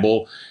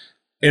Bible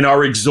and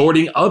are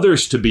exhorting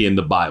others to be in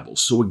the Bible.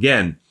 So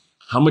again,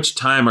 how much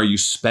time are you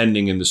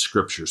spending in the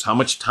scriptures? How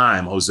much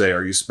time, Jose,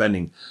 are you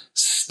spending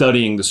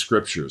studying the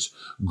scriptures,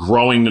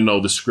 growing to know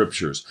the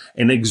scriptures,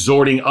 and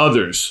exhorting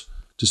others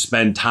to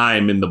spend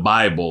time in the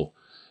Bible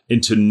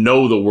and to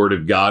know the Word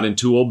of God and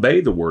to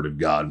obey the Word of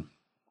God?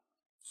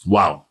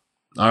 Wow.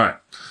 All right.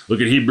 Look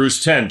at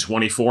Hebrews 10,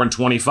 24 and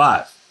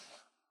 25.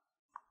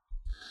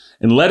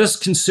 And let us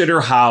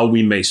consider how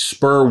we may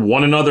spur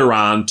one another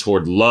on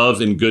toward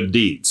love and good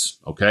deeds.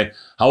 Okay.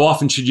 How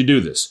often should you do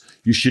this?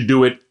 You should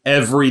do it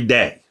every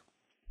day.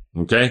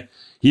 Okay.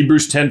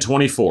 Hebrews 10,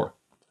 24.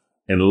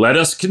 And let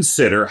us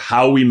consider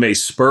how we may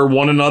spur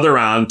one another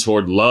on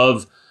toward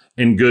love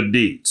and good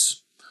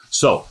deeds.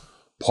 So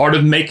part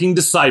of making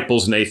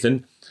disciples,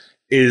 Nathan,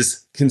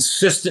 is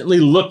consistently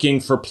looking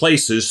for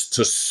places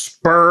to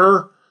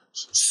spur,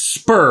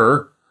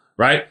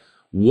 right,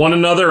 one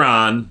another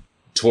on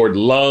toward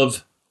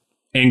love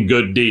and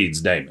good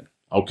deeds, Damon.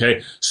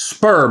 Okay?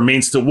 Spur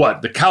means to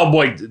what? The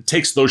cowboy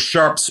takes those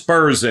sharp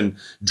spurs and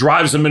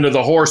drives them into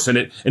the horse, and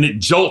it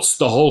jolts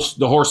the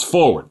horse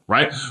forward,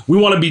 right? We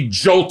want to be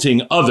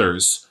jolting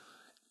others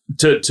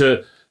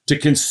to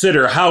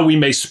consider how we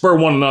may spur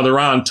one another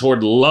on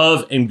toward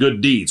love and good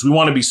deeds. We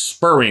want to be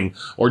spurring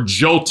or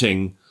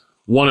jolting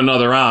one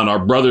another on, our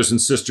brothers and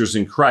sisters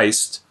in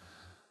Christ,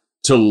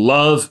 to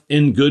love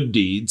and good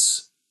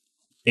deeds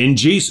in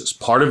Jesus.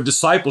 Part of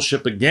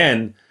discipleship,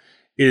 again,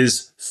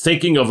 is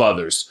thinking of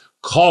others,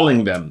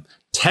 calling them,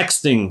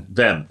 texting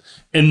them,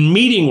 and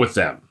meeting with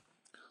them.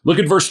 Look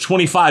at verse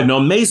 25. Now,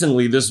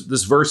 amazingly, this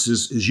verse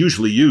is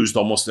usually used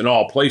almost in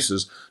all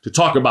places to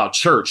talk about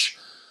church,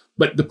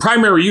 but the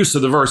primary use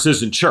of the verse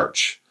isn't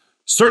church.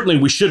 Certainly,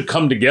 we should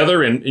come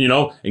together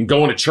and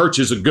going to church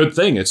is a good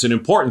thing. It's an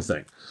important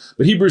thing.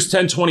 But Hebrews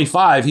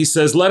 10:25, he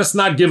says, let us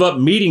not give up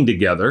meeting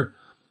together,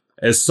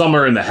 as some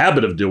are in the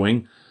habit of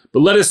doing, but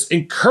let us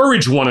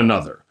encourage one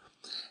another,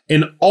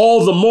 and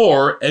all the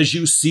more as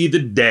you see the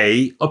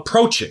day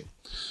approaching.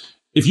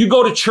 If you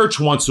go to church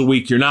once a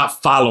week, you're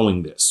not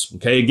following this.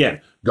 Okay, again,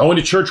 going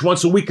to church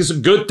once a week is a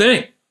good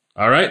thing.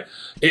 All right,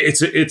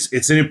 it's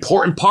an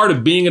important part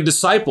of being a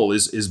disciple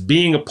is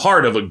being a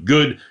part of a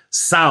good,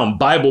 sound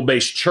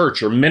Bible-based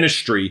church or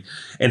ministry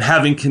and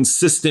having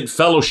consistent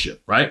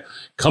fellowship. Right,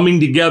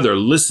 coming together,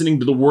 listening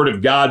to the Word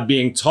of God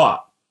being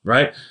taught.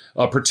 Right,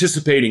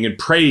 participating in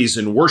praise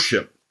and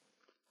worship.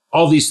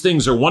 All these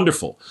things are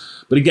wonderful.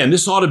 But again,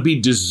 this ought to be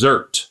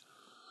dessert.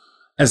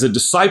 As a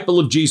disciple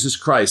of Jesus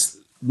Christ,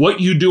 what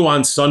you do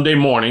on Sunday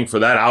morning for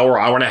that hour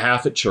and a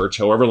half at church,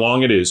 however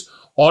long it is,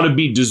 ought to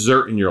be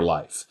dessert in your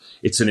life.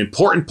 It's an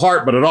important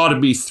part, but it ought to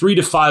be 3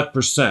 to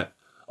 5%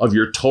 of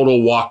your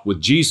total walk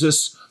with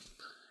Jesus.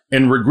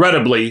 And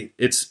regrettably,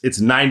 it's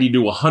 90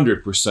 to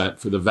 100%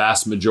 for the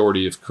vast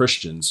majority of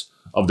Christians,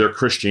 of their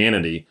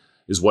Christianity,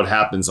 is what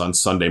happens on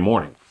Sunday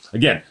morning.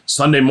 Again,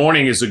 Sunday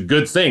morning is a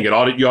good thing. You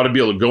ought to be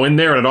able to go in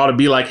there, and it ought to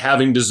be like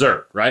having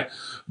dessert, right?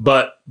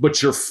 But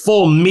your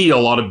full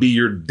meal ought to be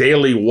your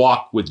daily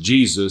walk with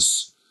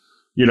Jesus,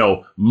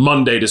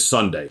 Monday to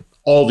Sunday.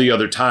 All the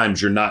other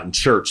times you're not in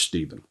church,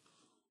 Stephen.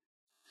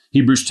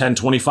 Hebrews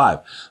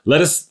 10:25.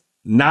 Let us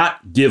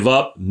not give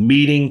up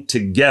meeting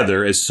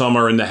together as some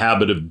are in the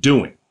habit of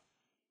doing,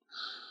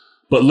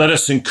 but let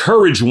us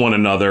encourage one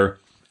another,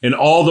 and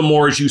all the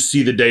more as you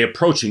see the day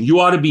approaching. You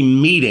ought to be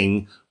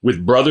meeting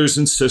with brothers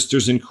and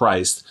sisters in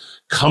Christ,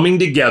 coming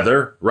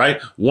together, right?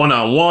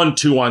 1-on-1,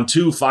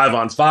 2-on-2,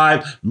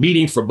 5-on-5,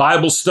 meeting for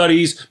Bible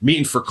studies,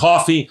 meeting for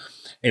coffee,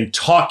 and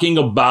talking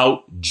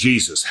about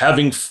Jesus,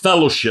 having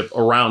fellowship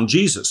around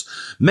Jesus.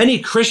 Many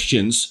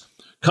Christians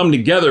come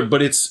together,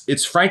 but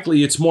it's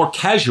frankly, it's more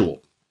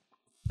casual.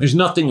 There's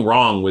nothing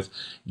wrong with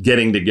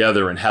getting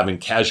together and having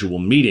casual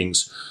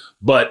meetings,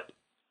 but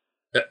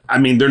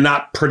they're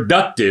not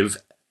productive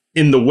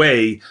in the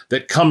way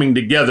that coming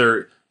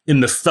together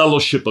in the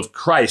fellowship of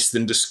Christ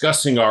and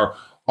discussing our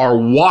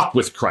walk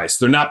with Christ.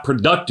 They're not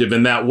productive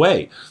in that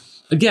way.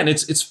 Again,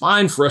 it's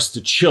fine for us to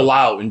chill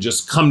out and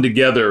just come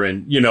together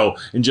and,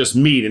 and just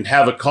meet and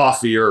have a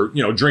coffee or,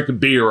 drink a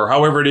beer or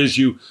however it is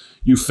you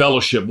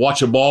fellowship,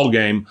 watch a ball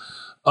game.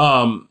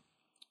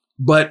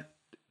 But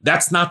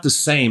that's not the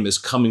same as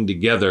coming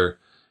together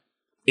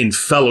in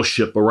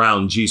fellowship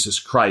around Jesus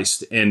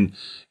Christ and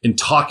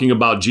talking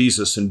about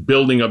Jesus and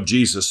building up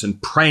Jesus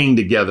and praying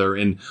together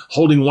and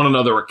holding one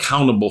another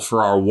accountable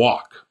for our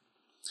walk.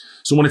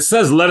 So when it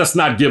says, let us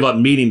not give up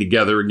meeting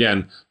together,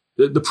 again,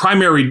 the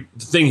primary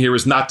thing here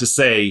is not to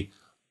say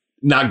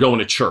not going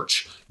to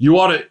church. You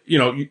ought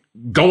to,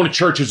 going to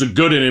church is a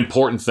good and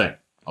important thing,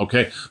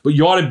 okay? But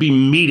you ought to be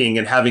meeting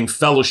and having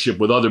fellowship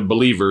with other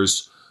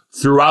believers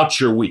throughout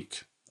your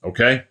week,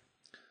 okay?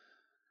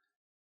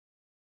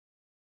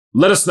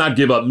 Let us not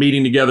give up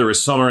meeting together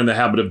as some are in the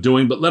habit of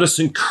doing, but let us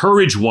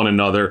encourage one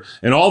another,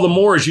 and all the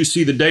more as you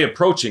see the day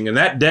approaching. And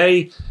that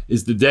day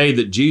is the day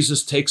that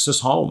Jesus takes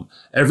us home.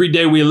 Every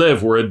day we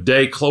live, we're a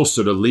day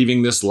closer to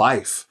leaving this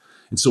life.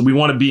 And so we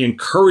want to be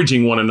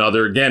encouraging one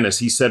another, again, as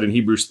he said in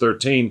Hebrews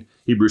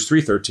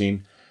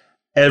 3:13,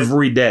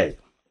 every day.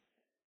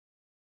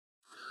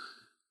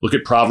 Look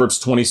at Proverbs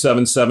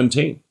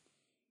 27:17.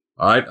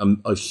 All right,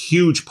 a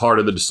huge part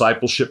of the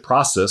discipleship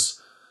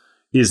process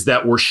is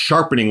that we're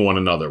sharpening one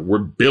another. We're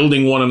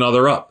building one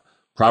another up.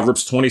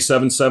 Proverbs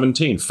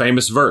 27:17,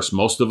 famous verse.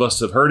 Most of us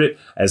have heard it.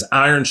 As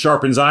iron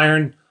sharpens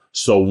iron,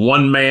 so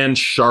one man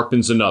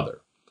sharpens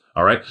another.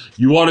 All right,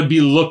 you ought to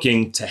be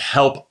looking to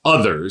help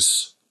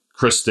others,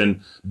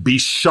 Kristen, be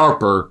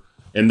sharper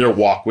in their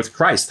walk with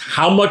Christ.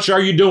 How much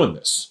are you doing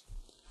this?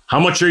 How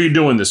much are you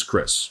doing this,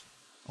 Chris?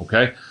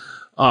 Okay.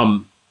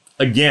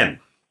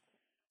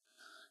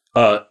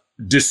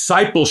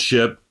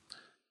 Discipleship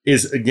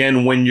is,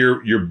 again, when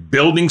you're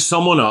building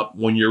someone up,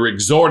 when you're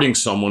exhorting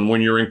someone,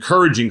 when you're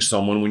encouraging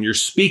someone, when you're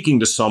speaking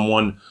to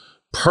someone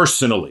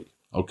personally,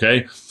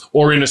 okay,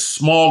 or in a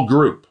small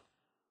group,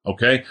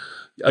 okay.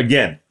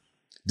 Again,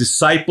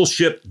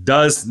 discipleship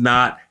does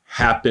not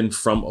happen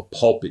from a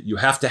pulpit. You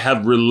have to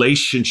have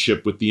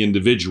relationship with the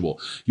individual.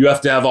 You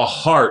have to have a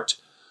heart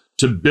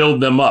to build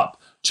them up,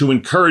 to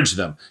encourage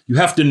them. You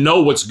have to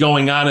know what's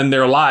going on in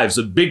their lives.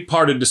 A big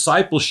part of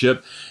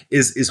discipleship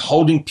is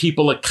holding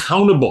people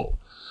accountable.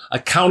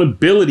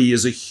 Accountability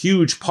is a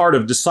huge part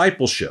of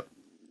discipleship.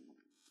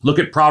 Look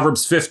at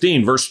Proverbs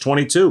 15, verse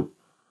 22.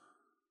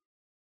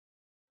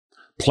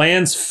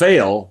 Plans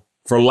fail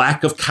for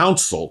lack of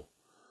counsel,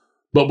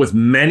 but with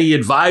many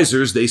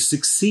advisors, they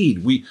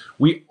succeed.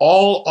 We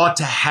all ought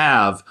to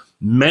have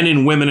men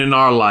and women in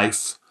our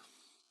life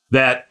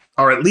that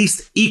are at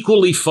least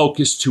equally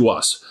focused to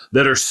us,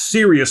 that are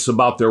serious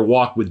about their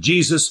walk with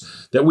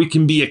Jesus, that we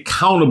can be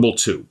accountable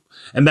to,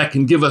 and that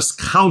can give us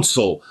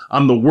counsel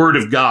on the Word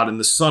of God and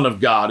the Son of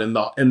God and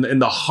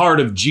the heart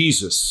of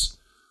Jesus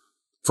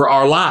for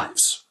our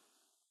lives.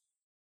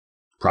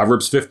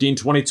 Proverbs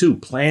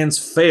 15:22, plans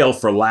fail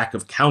for lack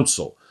of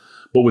counsel,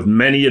 but with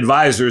many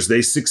advisors,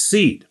 they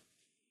succeed.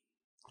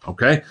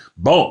 Okay,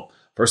 boom.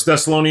 1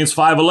 Thessalonians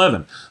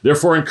 5:11,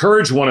 therefore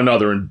encourage one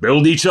another and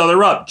build each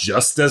other up,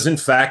 just as in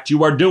fact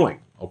you are doing.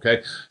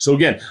 Okay, so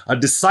again, a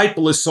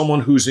disciple is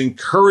someone who's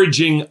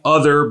encouraging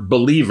other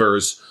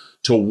believers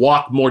to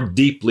walk more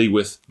deeply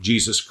with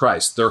Jesus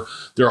Christ.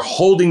 They're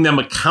holding them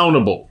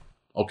accountable.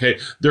 Okay,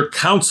 they're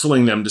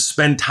counseling them to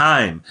spend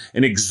time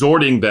and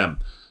exhorting them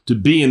to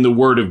be in the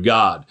Word of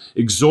God,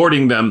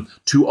 exhorting them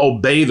to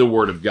obey the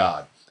Word of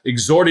God,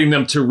 exhorting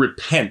them to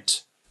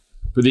repent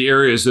for the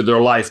areas of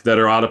their life that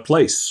are out of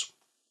place.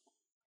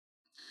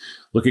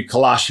 Look at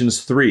Colossians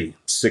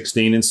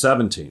 3:16 and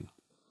 17.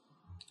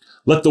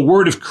 Let the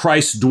word of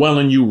Christ dwell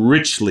in you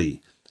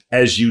richly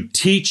as you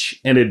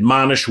teach and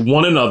admonish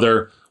one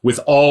another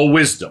with all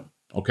wisdom.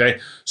 Okay,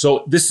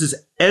 so this is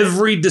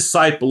every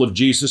disciple of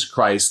Jesus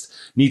Christ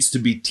needs to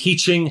be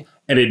teaching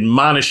and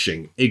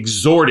admonishing,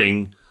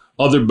 exhorting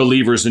other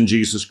believers in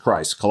Jesus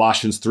Christ.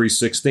 Colossians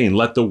 3:16,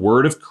 let the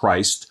word of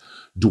Christ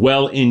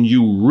dwell in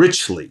you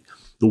richly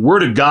The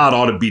word of God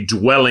ought to be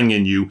dwelling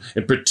in you,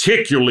 and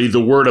particularly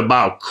the word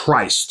about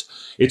Christ.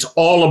 It's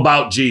all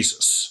about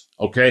Jesus,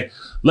 okay?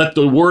 Let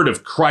the word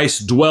of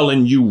Christ dwell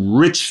in you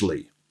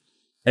richly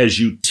as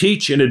you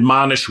teach and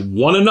admonish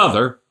one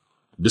another,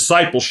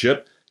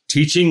 discipleship,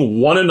 teaching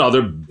one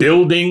another,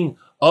 building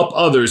up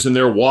others in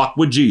their walk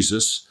with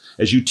Jesus,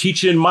 as you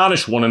teach and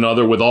admonish one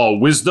another with all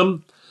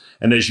wisdom,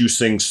 and as you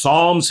sing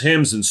psalms,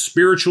 hymns, and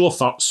spiritual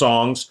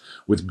songs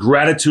with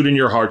gratitude in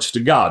your hearts to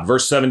God.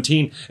 Verse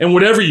 17, and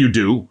whatever you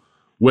do,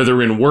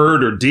 whether in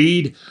word or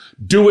deed,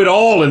 do it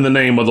all in the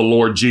name of the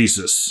Lord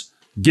Jesus,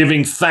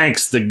 giving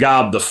thanks to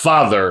God the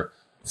Father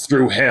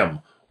through him.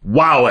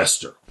 Wow,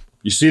 Esther.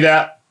 You see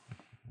that?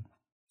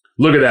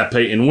 Look at that,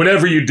 Peyton.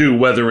 Whatever you do,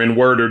 whether in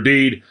word or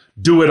deed,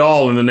 do it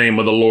all in the name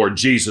of the Lord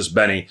Jesus,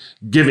 Benny,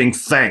 giving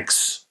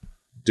thanks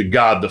to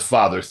God the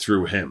Father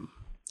through him.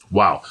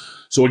 Wow.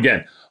 So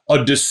again,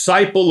 a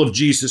disciple of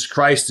Jesus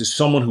Christ is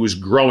someone who is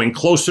growing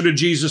closer to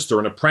Jesus. They're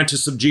an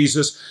apprentice of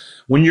Jesus.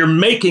 When you're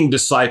making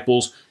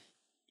disciples,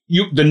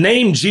 the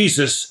name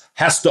Jesus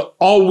has to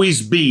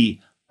always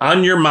be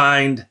on your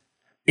mind,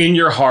 in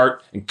your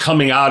heart, and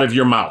coming out of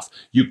your mouth.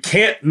 You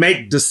can't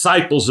make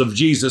disciples of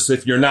Jesus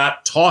if you're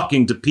not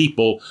talking to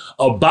people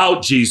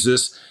about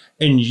Jesus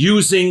and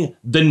using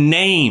the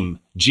name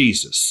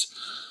Jesus.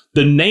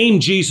 The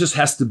name Jesus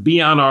has to be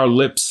on our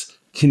lips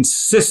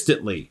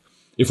consistently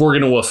if we're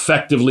going to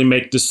effectively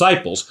make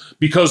disciples,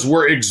 because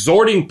we're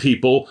exhorting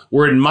people,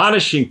 we're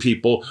admonishing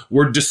people,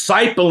 we're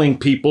discipling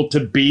people to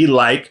be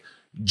like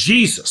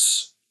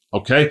Jesus,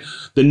 okay?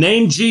 The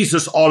name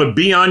Jesus ought to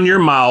be on your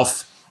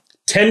mouth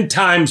 10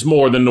 times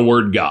more than the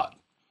word God.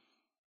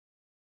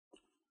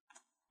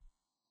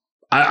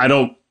 I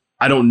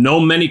don't know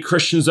many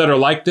Christians that are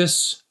like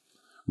this.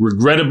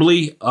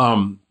 Regrettably,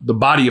 the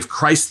body of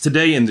Christ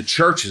today in the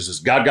church is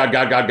God, God,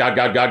 God, God, God,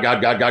 God, God,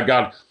 God, God, God,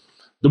 God.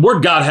 The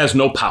word God has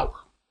no power.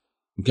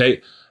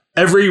 Okay?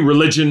 Every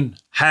religion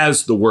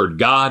has the word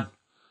God,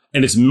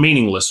 and it's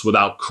meaningless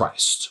without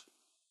Christ.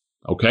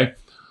 Okay?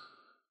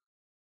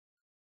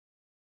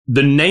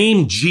 The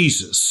name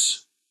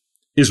Jesus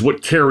is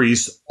what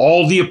carries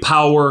all the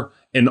power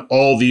and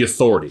all the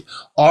authority.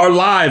 Our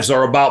lives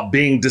are about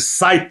being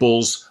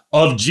disciples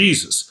of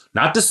Jesus,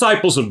 not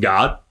disciples of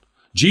God.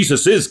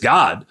 Jesus is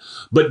God,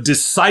 but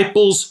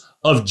disciples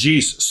of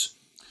Jesus.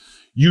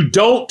 You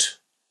don't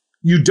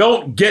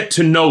get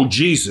to know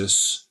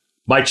Jesus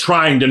by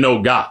trying to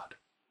know God.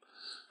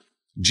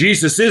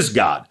 Jesus is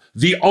God.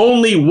 The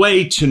only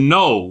way to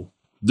know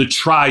the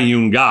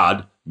triune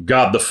God,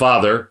 God the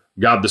Father,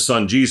 God the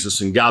Son,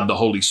 Jesus, and God the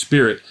Holy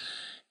Spirit,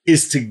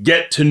 is to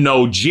get to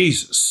know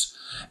Jesus.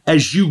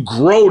 As you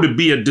grow to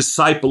be a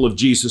disciple of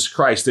Jesus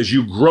Christ, as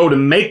you grow to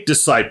make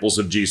disciples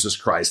of Jesus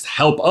Christ,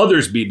 help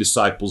others be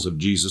disciples of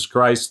Jesus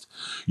Christ,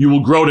 you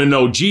will grow to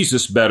know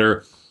Jesus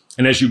better.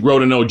 And as you grow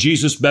to know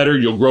Jesus better,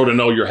 you'll grow to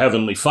know your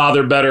Heavenly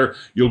Father better.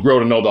 You'll grow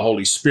to know the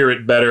Holy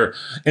Spirit better.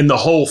 And the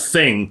whole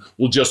thing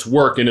will just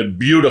work in a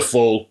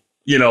beautiful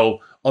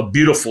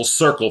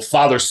circle,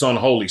 Father, Son,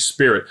 Holy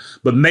Spirit.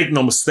 But make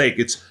no mistake,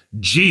 it's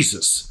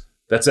Jesus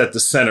that's at the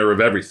center of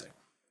everything.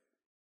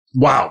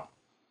 Wow.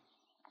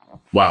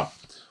 Wow.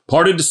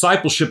 Part of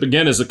discipleship,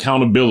 again, is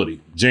accountability.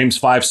 James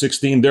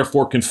 5:16,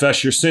 therefore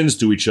confess your sins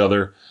to each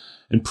other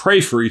and pray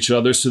for each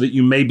other so that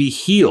you may be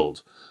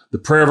healed. The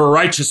prayer of a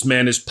righteous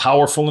man is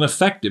powerful and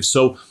effective.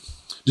 So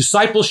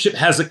discipleship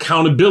has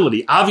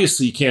accountability.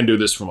 Obviously, you can't do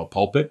this from a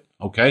pulpit,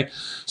 okay?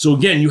 So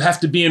again, you have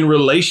to be in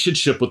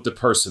relationship with the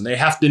person. They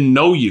have to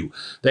know you.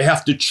 They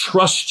have to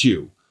trust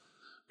you,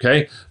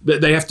 okay?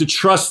 They have to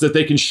trust that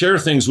they can share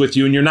things with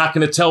you and you're not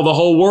going to tell the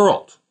whole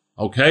world,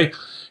 okay?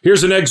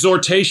 Here's an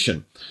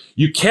exhortation.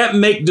 You can't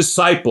make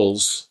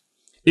disciples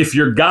if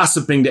you're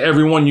gossiping to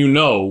everyone you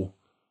know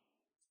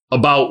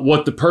about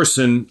what the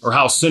person or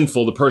how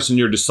sinful the person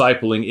you're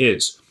discipling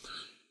is.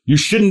 You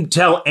shouldn't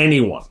tell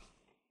anyone,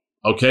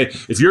 okay?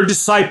 If you're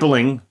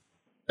discipling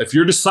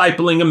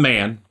a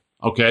man,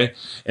 okay,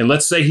 and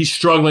let's say he's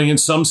struggling in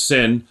some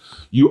sin,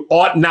 you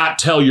ought not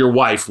tell your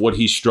wife what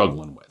he's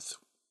struggling with,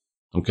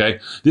 okay?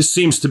 This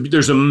seems to be,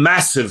 there's a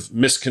massive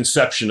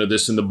misconception of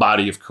this in the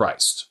body of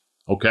Christ,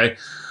 okay?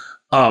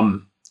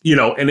 And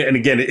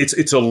again,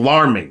 it's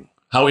alarming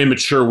how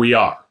immature we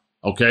are,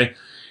 okay?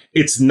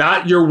 It's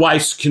not your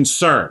wife's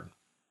concern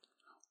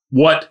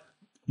what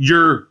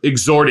you're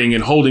exhorting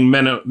and holding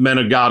men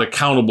of God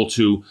accountable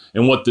to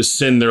and what the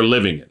sin they're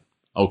living in,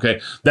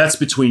 okay? That's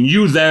between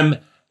you, them,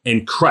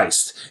 and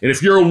Christ. And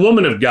if you're a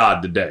woman of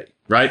God today,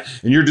 right,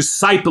 and you're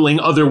discipling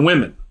other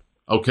women,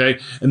 okay,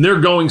 and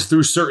they're going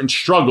through certain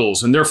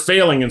struggles and they're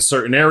failing in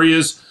certain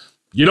areas,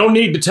 you don't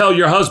need to tell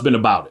your husband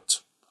about it.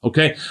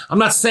 Okay, I'm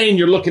not saying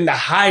you're looking to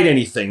hide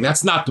anything.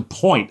 That's not the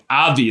point,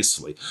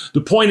 obviously.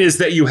 The point is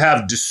that you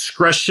have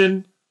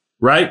discretion,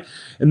 right?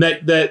 And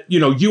that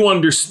you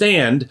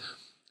understand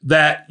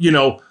that,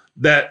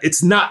 that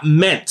it's not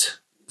meant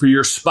for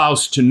your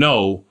spouse to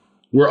know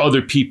where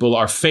other people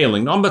are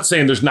failing. Now, I'm not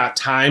saying there's not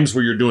times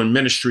where you're doing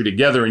ministry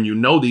together and you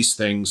know these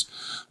things,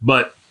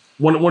 but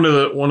one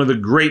of the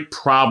great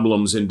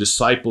problems in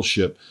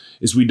discipleship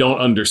is we don't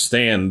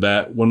understand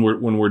that when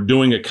we're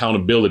doing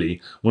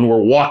accountability, when we're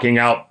walking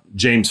out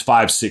James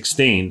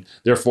 5:16,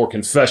 therefore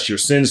confess your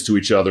sins to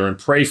each other and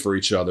pray for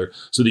each other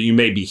so that you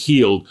may be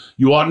healed.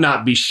 You ought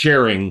not be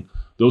sharing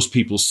those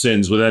people's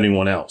sins with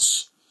anyone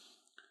else.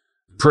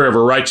 The prayer of a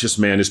righteous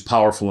man is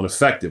powerful and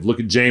effective.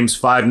 Look at James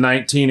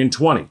 5:19 and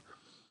 20.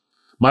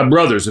 My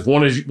brothers, if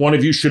one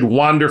of you should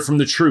wander from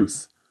the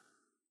truth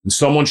and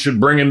someone should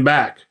bring him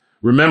back,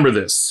 remember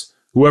this: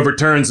 whoever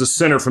turns a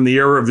sinner from the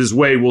error of his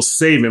way will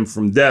save him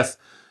from death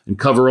and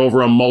cover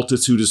over a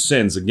multitude of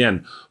sins.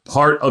 Again,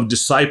 part of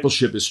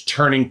discipleship is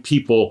turning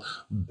people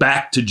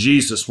back to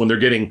Jesus when they're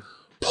getting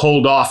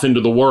pulled off into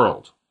the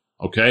world.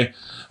 Okay?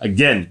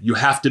 Again, you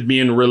have to be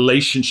in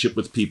relationship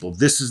with people.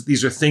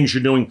 These are things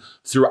you're doing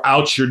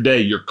throughout your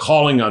day. You're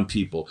calling on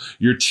people.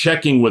 You're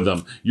checking with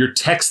them. You're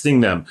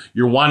texting them.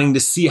 You're wanting to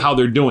see how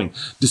they're doing.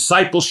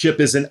 Discipleship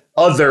is an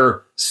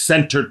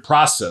other-centered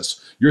process.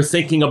 You're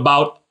thinking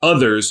about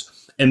others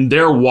and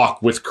their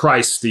walk with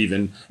Christ,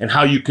 Stephen, and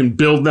how you can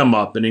build them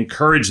up and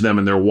encourage them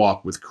in their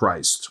walk with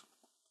Christ.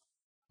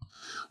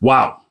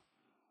 Wow.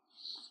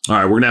 All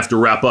right, we're going to have to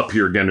wrap up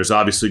here again. There's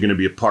obviously going to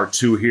be a part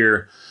 2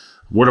 here.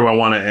 Where do I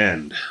want to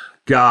end?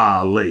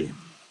 Golly.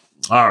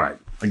 All right.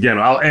 Again,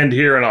 I'll end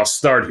here and I'll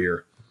start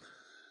here.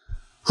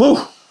 Whew.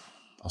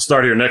 I'll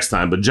start here next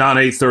time. But John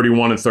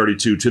 8:31 and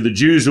 32. To the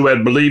Jews who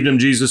had believed him,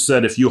 Jesus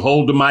said, if you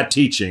hold to my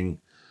teaching,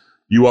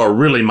 you are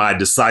really my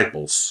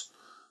disciples.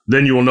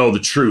 Then you will know the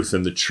truth,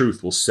 and the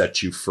truth will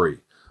set you free.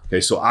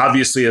 Okay, so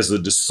obviously as a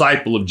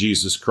disciple of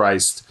Jesus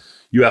Christ,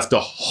 you have to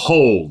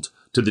hold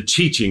to the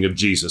teaching of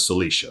Jesus,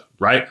 Alicia,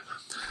 right?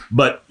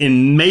 But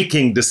in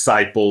making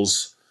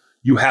disciples,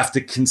 you have to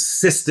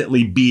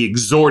consistently be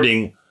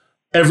exhorting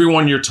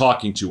everyone you're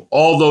talking to,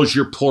 all those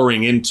you're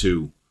pouring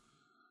into,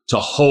 to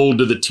hold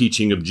to the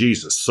teaching of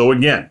Jesus. So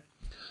again,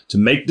 to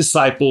make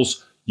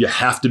disciples, you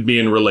have to be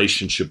in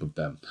relationship with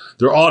them.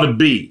 There ought to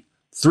be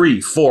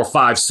 3, 4,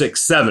 5,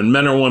 6, 7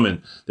 men or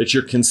women that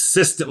you're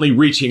consistently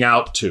reaching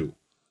out to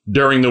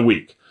during the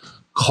week,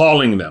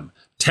 calling them,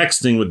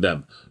 texting with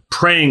them,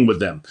 praying with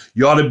them.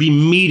 You ought to be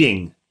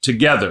meeting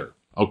together,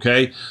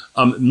 okay?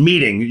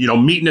 Meeting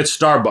at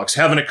Starbucks,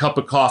 having a cup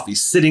of coffee,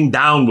 sitting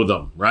down with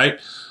them, right?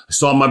 I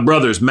saw my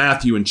brothers,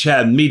 Matthew and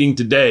Chad, meeting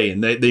today,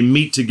 and they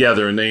meet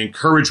together and they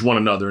encourage one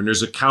another, and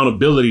there's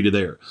accountability to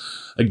there.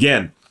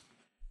 Again,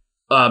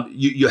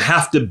 you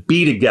have to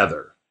be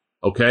together,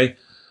 okay?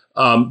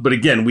 But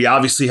again, we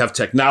obviously have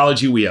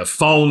technology, we have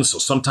phones, so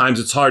sometimes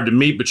it's hard to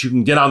meet, but you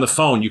can get on the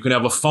phone, you can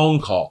have a phone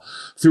call.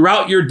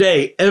 Throughout your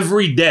day,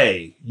 every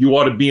day, you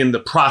ought to be in the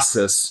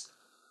process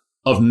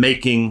of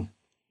making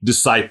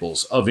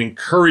disciples, of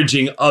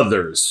encouraging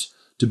others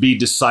to be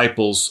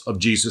disciples of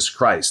Jesus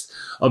Christ,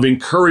 of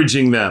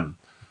encouraging them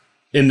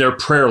in their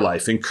prayer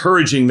life,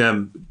 encouraging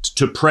them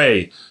to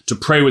pray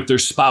with their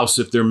spouse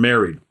if they're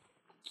married,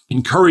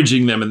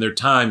 encouraging them in their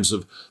times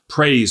of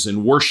praise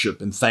and worship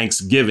and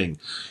thanksgiving,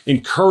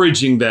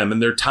 encouraging them in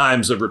their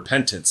times of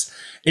repentance,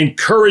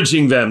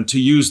 encouraging them to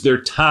use their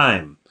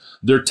time,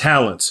 their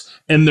talents,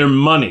 and their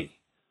money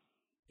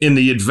in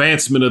the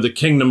advancement of the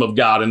kingdom of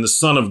God and the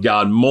Son of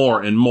God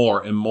more and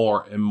more and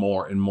more and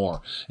more and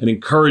more, and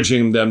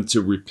encouraging them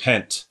to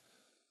repent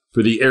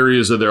for the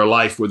areas of their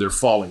life where they're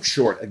falling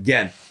short.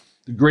 Again,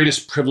 the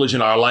greatest privilege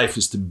in our life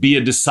is to be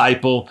a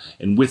disciple,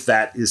 and with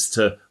that is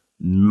to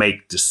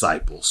make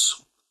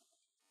disciples.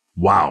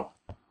 Wow.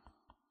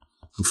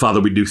 Father,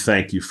 we do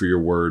thank you for your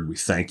word. We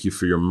thank you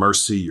for your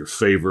mercy, your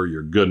favor,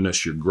 your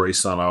goodness, your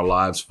grace on our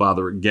lives.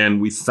 Father, again,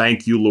 we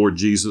thank you, Lord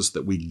Jesus,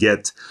 that we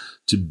get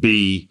to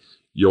be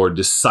your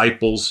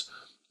disciples.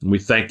 And we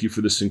thank you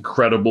for this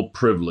incredible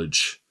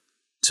privilege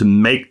to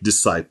make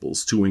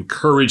disciples, to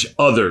encourage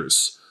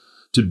others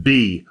to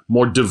be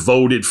more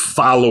devoted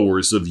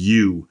followers of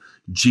you,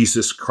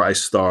 Jesus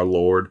Christ our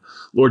Lord.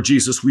 Lord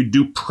Jesus, we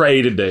do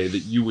pray today that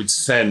you would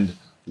send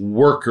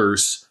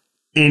workers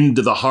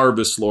into the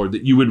harvest, Lord,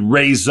 that you would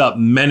raise up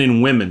men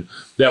and women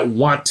that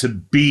want to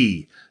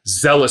be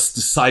zealous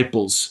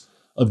disciples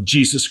of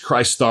Jesus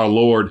Christ our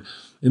Lord.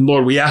 And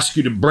Lord, we ask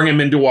you to bring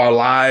them into our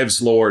lives,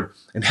 Lord,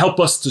 and help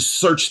us to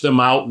search them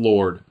out,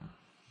 Lord,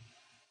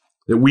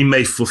 that we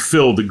may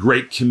fulfill the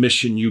great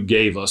commission you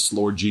gave us,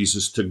 Lord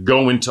Jesus, to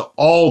go into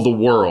all the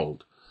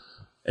world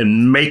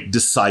and make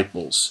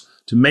disciples,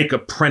 to make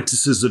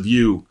apprentices of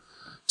you,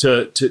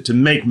 to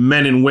make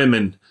men and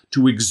women,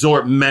 to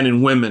exhort men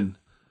and women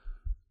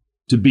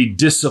to be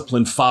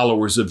disciplined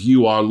followers of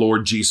you, our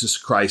Lord Jesus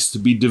Christ, to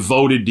be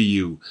devoted to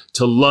you,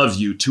 to love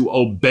you, to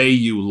obey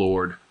you,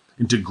 Lord,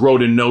 and to grow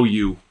to know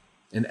you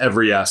in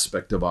every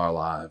aspect of our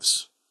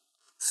lives.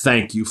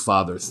 Thank you,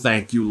 Father.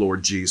 Thank you,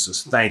 Lord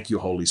Jesus. Thank you,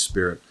 Holy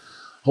Spirit.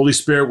 Holy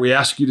Spirit, we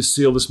ask you to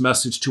seal this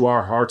message to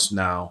our hearts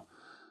now.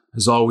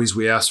 As always,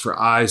 we ask for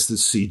eyes that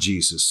see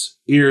Jesus,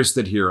 ears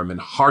that hear him, and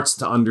hearts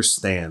to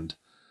understand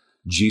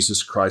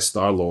Jesus Christ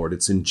our Lord.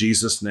 It's in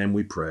Jesus' name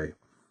we pray.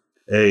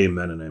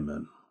 Amen and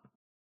amen.